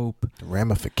 needed hope. The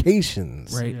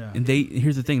ramifications. Right. Yeah. And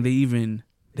here's the thing, they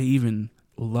even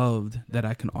loved that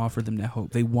I can offer them that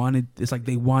hope. It's like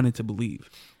they wanted to believe,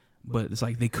 but it's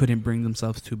like they couldn't bring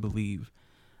themselves to believe,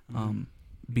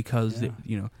 because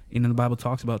you know, and the Bible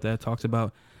talks about that. It talks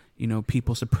about, you know,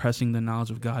 people suppressing the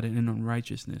knowledge of God in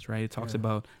unrighteousness, right? It talks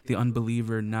about the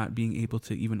unbeliever not being able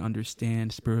to even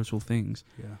understand spiritual things.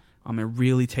 Yeah. It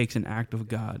really takes an act of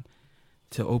God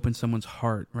to open someone's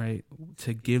heart, right?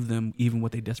 To give them even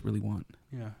what they desperately want.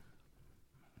 Yeah.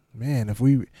 Man,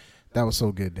 that was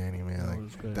so good, Danny, man.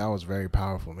 That was very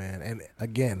powerful, man. And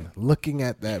again, looking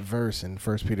at that verse in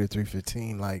 1 Peter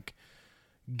 3:15, like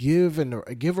give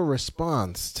a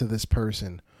response to this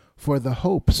person for the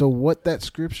hope. So what that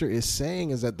scripture is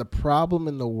saying is that the problem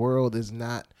in the world is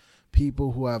not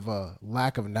people who have a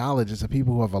lack of knowledge, it's the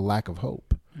people who have a lack of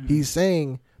hope. He's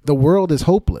saying the world is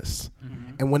hopeless.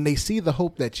 And when they see the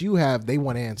hope that you have, they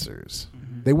want answers.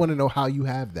 They want to know how you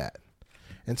have that.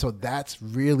 And so that's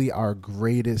really our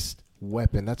greatest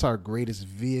weapon. That's our greatest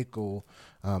vehicle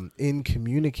in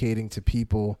communicating to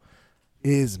people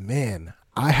is, man,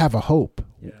 I have a hope.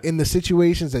 Yeah. In the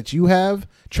situations that you have,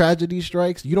 tragedy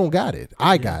strikes, you don't got it.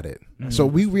 I got it. So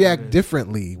we react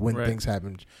differently when things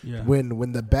happen. Yeah.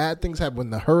 When the bad things happen, when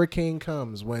the hurricane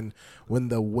comes, when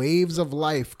the waves of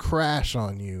life crash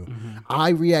on you, I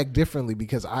react differently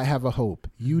because I have a hope.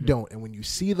 You don't. And when you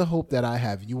see the hope that I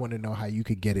have, you want to know how you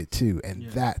could get it too. And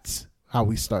that's how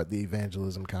we start the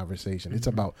evangelism conversation. It's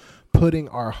about putting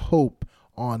our hope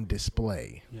on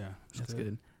display. Yeah, that's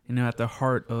good. You know, at the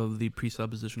heart of the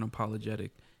presuppositional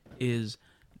apologetic is,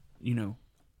 you know,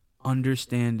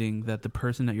 understanding that the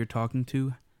person that you're talking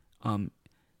to,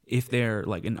 if they're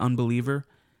like an unbeliever,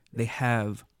 they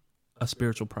have a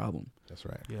spiritual problem. That's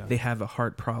right. Yeah. They have a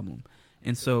heart problem.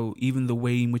 And so even the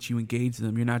way in which you engage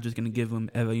them, you're not just going to give them,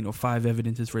 5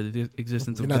 evidences for the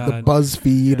existence of God. You're not the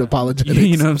BuzzFeed apologetics.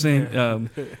 You know what I'm saying?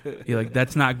 You're like,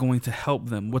 that's not going to help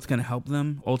them. What's going to help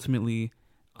them ultimately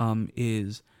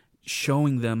is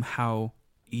showing them how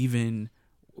even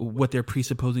what they're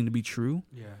presupposing to be true,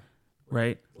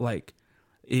 right? Like,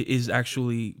 it is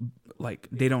actually like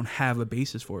they don't have a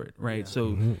basis for it, right?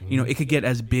 So, you know, it could get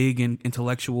as big and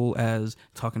intellectual as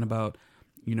talking about,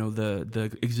 you know,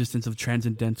 the existence of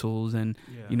transcendentals and,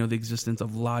 you know, the existence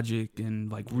of logic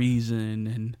and like reason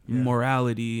and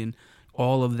morality and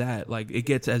all of that. Like, it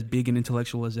gets as big and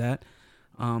intellectual as that.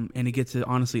 And it gets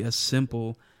honestly as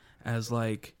simple as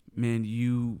like, man,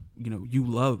 you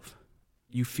love,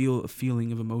 you feel a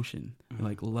feeling of emotion,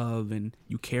 like love, and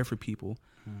you care for people,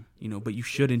 you know, but you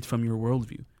shouldn't from your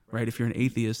worldview, right? If you're an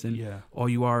atheist, then all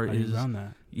you are is,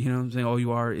 you know what I'm saying? All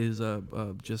you are is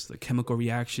just the chemical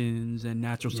reactions and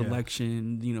natural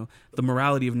selection, you know, the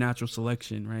morality of natural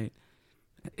selection, right?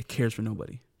 It cares for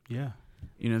nobody. Yeah.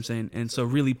 You know what I'm saying? And so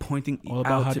really pointing all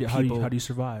about out to people. How do you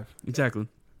survive? Exactly.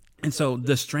 And so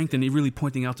the strength and really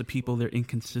pointing out to people their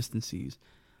inconsistencies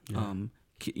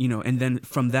and then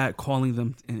from that calling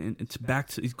them and it's back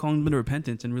to he's calling them to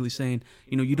repentance and really saying,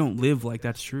 you don't live like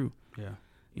that's true. Yeah.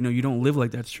 You don't live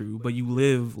like that's true, but you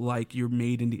live like you're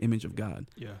made in the image of God.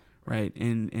 Yeah. Right.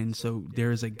 And so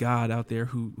there is a God out there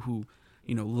who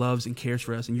loves and cares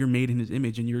for us, and you're made in his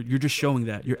image, and you're just showing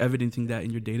that, you're evidencing that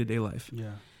in your day-to-day life.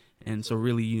 Yeah. And so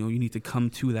really, you need to come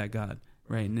to that God,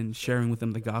 right? And then sharing with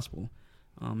them the gospel.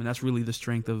 And that's really the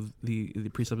strength of the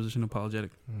presupposition apologetic.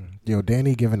 Yo,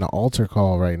 Danny giving the altar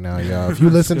call right now, y'all. If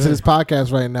you listen to this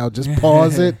podcast right now, just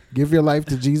pause it. Give your life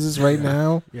to Jesus right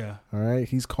now. Yeah. All right?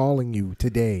 He's calling you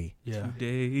today. Yeah.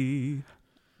 Today.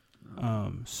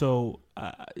 So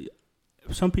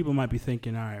some people might be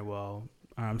thinking, all right, well,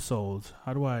 I'm sold.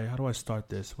 How do I start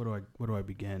this? Where do I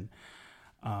begin?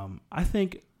 I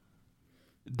think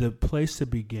the place to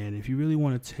begin, if you really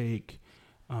want to take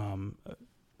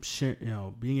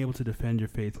being able to defend your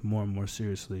faith more and more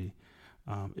seriously,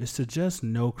 is to just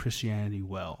know Christianity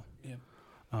well. Yeah.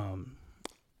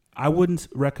 I wouldn't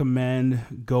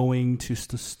recommend going to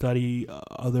study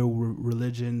other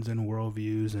religions and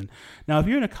worldviews. And now, if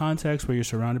you're in a context where you're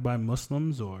surrounded by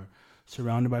Muslims or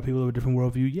surrounded by people with a different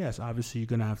worldview, yes, obviously you're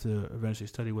going to have to eventually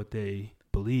study what they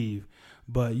believe.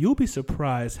 But you'll be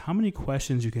surprised how many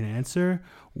questions you can answer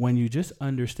when you just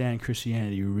understand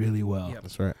Christianity really well. Yep.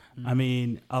 That's right. Mm-hmm. I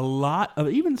mean, a lot of,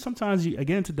 even sometimes I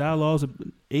get into dialogues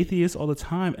with atheists all the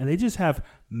time, and they just have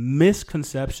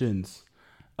misconceptions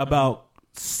about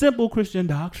simple Christian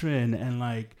doctrine and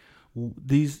like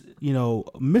these,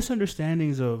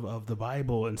 misunderstandings of the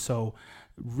Bible. And so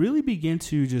really begin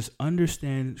to just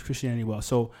understand Christianity well.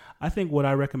 So I think what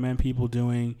I recommend people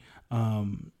doing,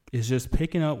 is just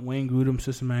picking up Wayne Grudem's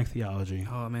Systematic Theology.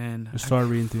 Oh man, And start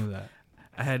reading through that.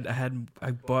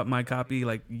 I bought my copy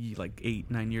like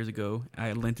 8-9 years ago.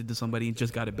 I lent it to somebody and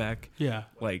just got it back. Yeah.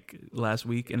 Like last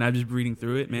week, and I'm just reading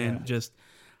through it, man. Yeah. Just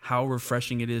how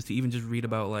refreshing it is to even just read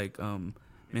about like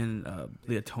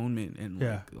the atonement and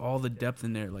like, all the depth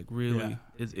in there. Like really,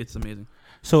 it's amazing.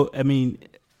 So I mean,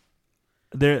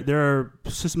 there are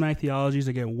systematic theologies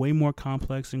that get way more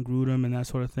complex than Grudem and that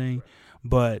sort of thing,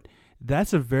 but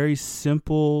that's a very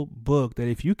simple book that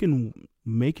if you can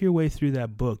make your way through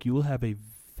that book, you will have a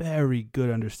very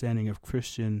good understanding of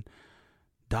Christian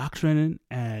doctrine.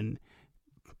 And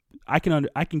I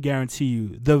can guarantee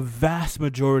you the vast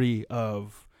majority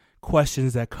of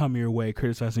questions that come your way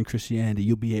criticizing Christianity,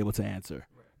 you'll be able to answer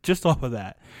just off of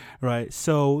that. Right.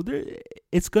 So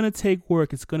it's going to take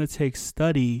work. It's going to take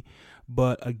study.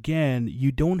 But again,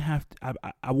 you don't have to,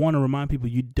 I want to remind people,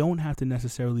 you don't have to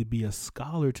necessarily be a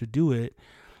scholar to do it.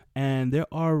 And there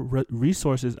are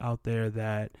resources out there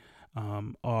that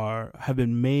have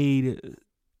been made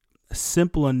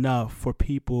simple enough for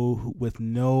people with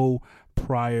no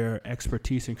prior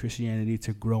expertise in Christianity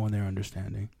to grow in their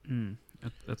understanding.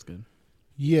 That's good.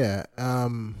 Yeah.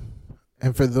 And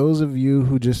for those of you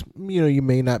who just, you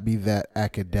may not be that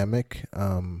academic,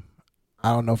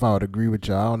 I don't know if I would agree with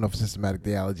y'all. I don't know if systematic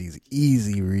theology is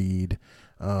easy read.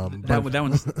 That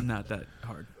one's not that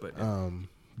hard, but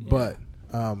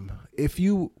if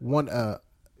you want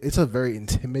it's a very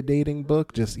intimidating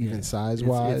book, just even size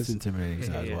wise. It's intimidating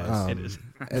size wise. It is.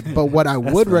 But what I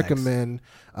would facts. recommend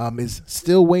is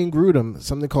still Wayne Grudem,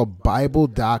 something called Bible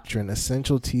Doctrine,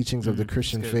 Essential Teachings of the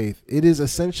Christian Faith. It is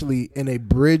essentially an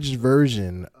abridged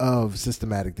version of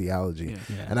systematic theology.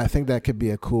 Yeah. And I think that could be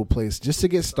a cool place just to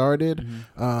get started.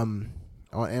 Mm-hmm.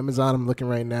 On Amazon, I'm looking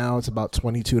right now, it's about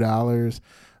 $22.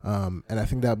 And I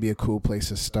think that would be a cool place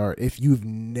to start if you've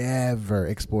never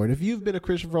explored. If you've been a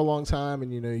Christian for a long time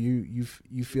and you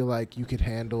feel like you could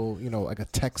handle like a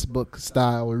textbook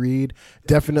style read,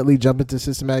 definitely jump into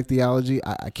systematic theology.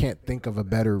 I can't think of a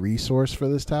better resource for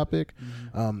this topic.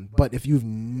 But if you've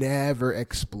never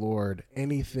explored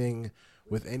anything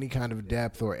with any kind of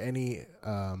depth or any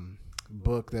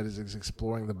book that is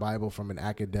exploring the Bible from an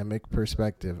academic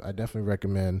perspective, I definitely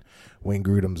recommend Wayne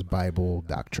Grudem's Bible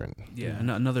Doctrine. Yeah,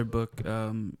 another book.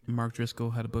 Mark Driscoll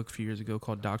had a book a few years ago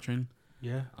called Doctrine.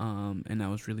 Yeah. And that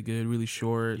was really good, really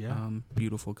short. Yeah.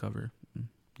 Beautiful cover.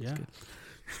 Yeah. Good.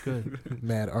 It's good.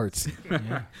 Mad artsy.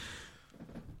 Yeah.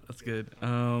 That's good.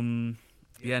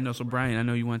 So Brian, I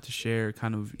know you wanted to share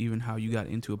kind of even how you got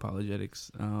into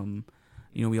apologetics.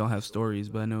 We all have stories,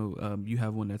 but I know you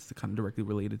have one that's kind of directly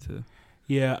related to.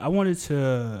 Yeah, I wanted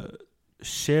to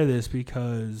share this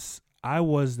because I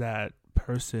was that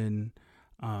person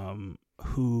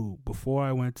who, before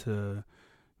I went to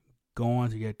go on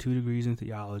to get 2 degrees in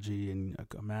theology and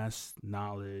amass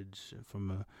knowledge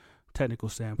from a technical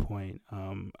standpoint,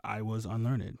 I was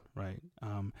unlearned, right?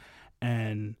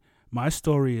 And my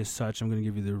story is such, I'm going to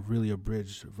give you the really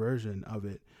abridged version of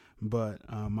it, but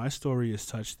my story is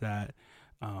such that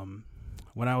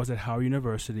when I was at Howard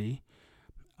University,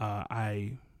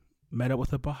 I met up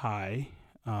with a Baha'i,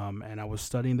 and I was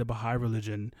studying the Baha'i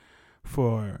religion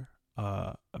for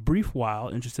a brief while,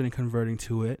 interested in converting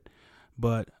to it.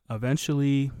 But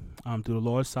eventually, through the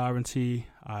Lord's sovereignty,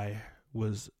 I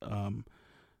was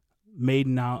made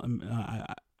now.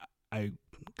 I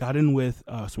got in with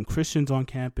some Christians on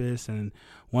campus, and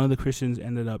one of the Christians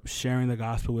ended up sharing the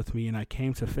gospel with me, and I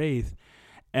came to faith.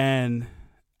 And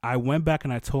I went back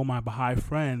and I told my Baha'i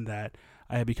friend that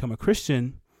I had become a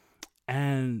Christian,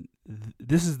 and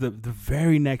this is the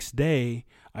very next day,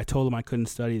 I told him I couldn't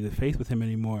study the faith with him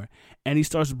anymore. And he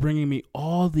starts bringing me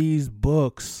all these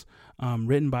books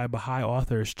written by Baha'i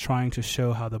authors trying to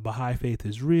show how the Baha'i faith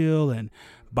is real, and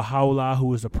Baha'u'llah,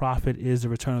 who is the prophet, is the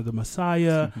return of the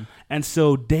Messiah. Mm-hmm. And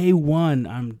so day one,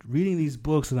 I'm reading these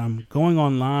books and I'm going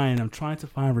online. I'm trying to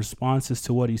find responses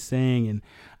to what he's saying, and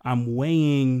I'm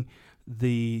weighing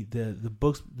the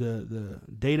books, the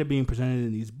data being presented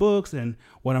in these books and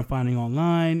what I'm finding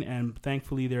online. And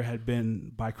thankfully, there had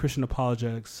been, by Christian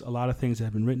apologetics, a lot of things that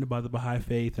have been written about the Baha'i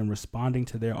faith and responding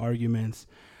to their arguments.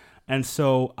 And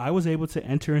so I was able to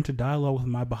enter into dialogue with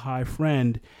my Baha'i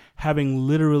friend, having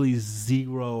literally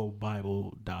zero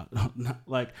Bible.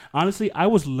 Like, honestly, I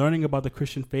was learning about the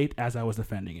Christian faith as I was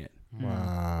defending it.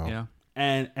 Wow. Yeah.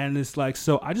 And it's like,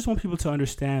 so I just want people to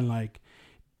understand, like,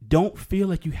 don't feel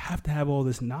like you have to have all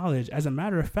this knowledge. As a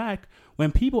matter of fact,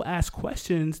 when people ask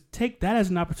questions, take that as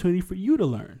an opportunity for you to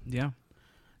learn. Yeah.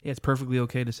 Yeah, it's perfectly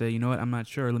okay to say, you know what, I'm not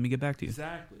sure. Let me get back to you.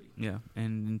 Exactly. Yeah,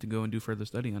 and to go and do further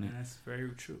study on it. And that's very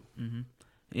true. Mm-hmm.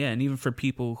 Yeah, and even for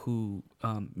people who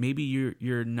maybe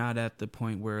you're not at the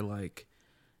point where, like,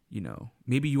 you know,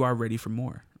 maybe you are ready for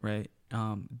more, right?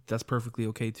 That's perfectly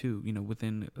okay too. You know,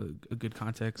 within a good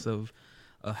context of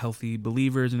healthy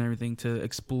believers and everything, to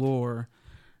explore,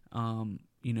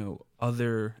 you know,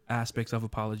 other aspects of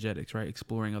apologetics, right?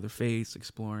 Exploring other faiths,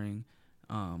 exploring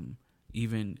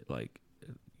even, like,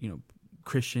 you know,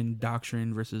 Christian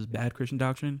doctrine versus bad Christian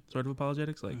doctrine sort of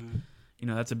apologetics. Like, you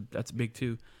know, that's big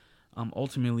too.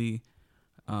 Ultimately,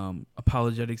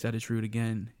 apologetics at its root,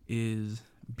 again, is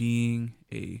being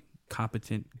a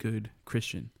competent, good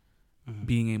Christian,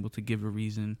 being able to give a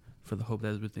reason for the hope that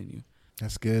is within you.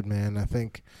 That's good, man. I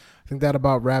think that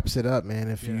about wraps it up, man.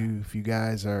 If you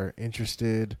guys are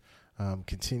interested,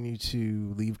 continue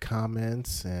to leave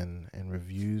comments and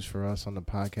reviews for us on the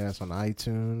podcast on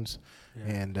iTunes.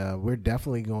 Yeah. And we're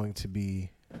definitely going to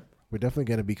be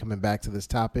coming back to this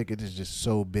topic. It is just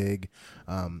so big.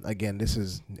 Again, this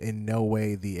is in no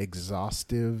way the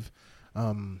exhaustive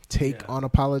take on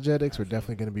apologetics. We're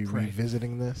definitely going to be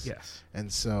revisiting this. Yes. And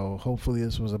so hopefully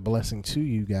this was a blessing to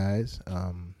you guys.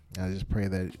 I just pray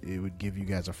that it would give you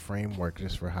guys a framework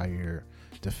just for how you're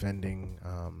defending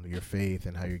your faith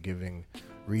and how you're giving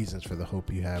reasons for the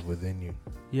hope you have within you.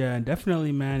 Yeah, and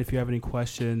definitely, man, if you have any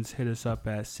questions, hit us up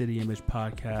at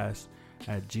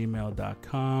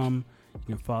cityimagepodcast@gmail.com. You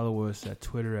can follow us at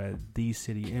Twitter at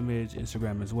TheCityImage,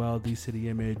 Instagram as well,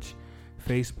 TheCityImage,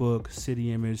 Facebook,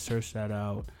 City Image, search that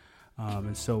out.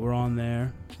 And so we're on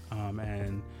there.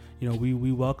 And, you know,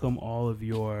 we welcome all of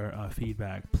your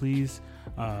feedback. Please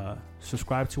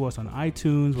subscribe to us on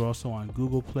iTunes. We're also on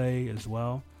Google Play as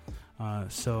well.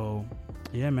 So,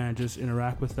 yeah, man, just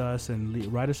interact with us and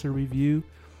write us a review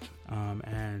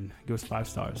and give us 5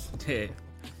 stars. Hey,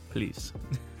 please.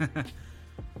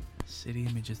 City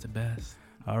Image is the best.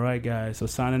 All right, guys. So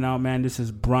signing out, man. This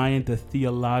is Brian, the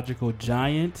theological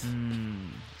giant.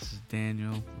 This is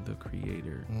Daniel, the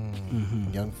creator.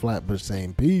 Young Flatbush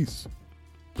saying peace.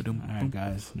 All right,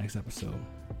 guys. Next episode.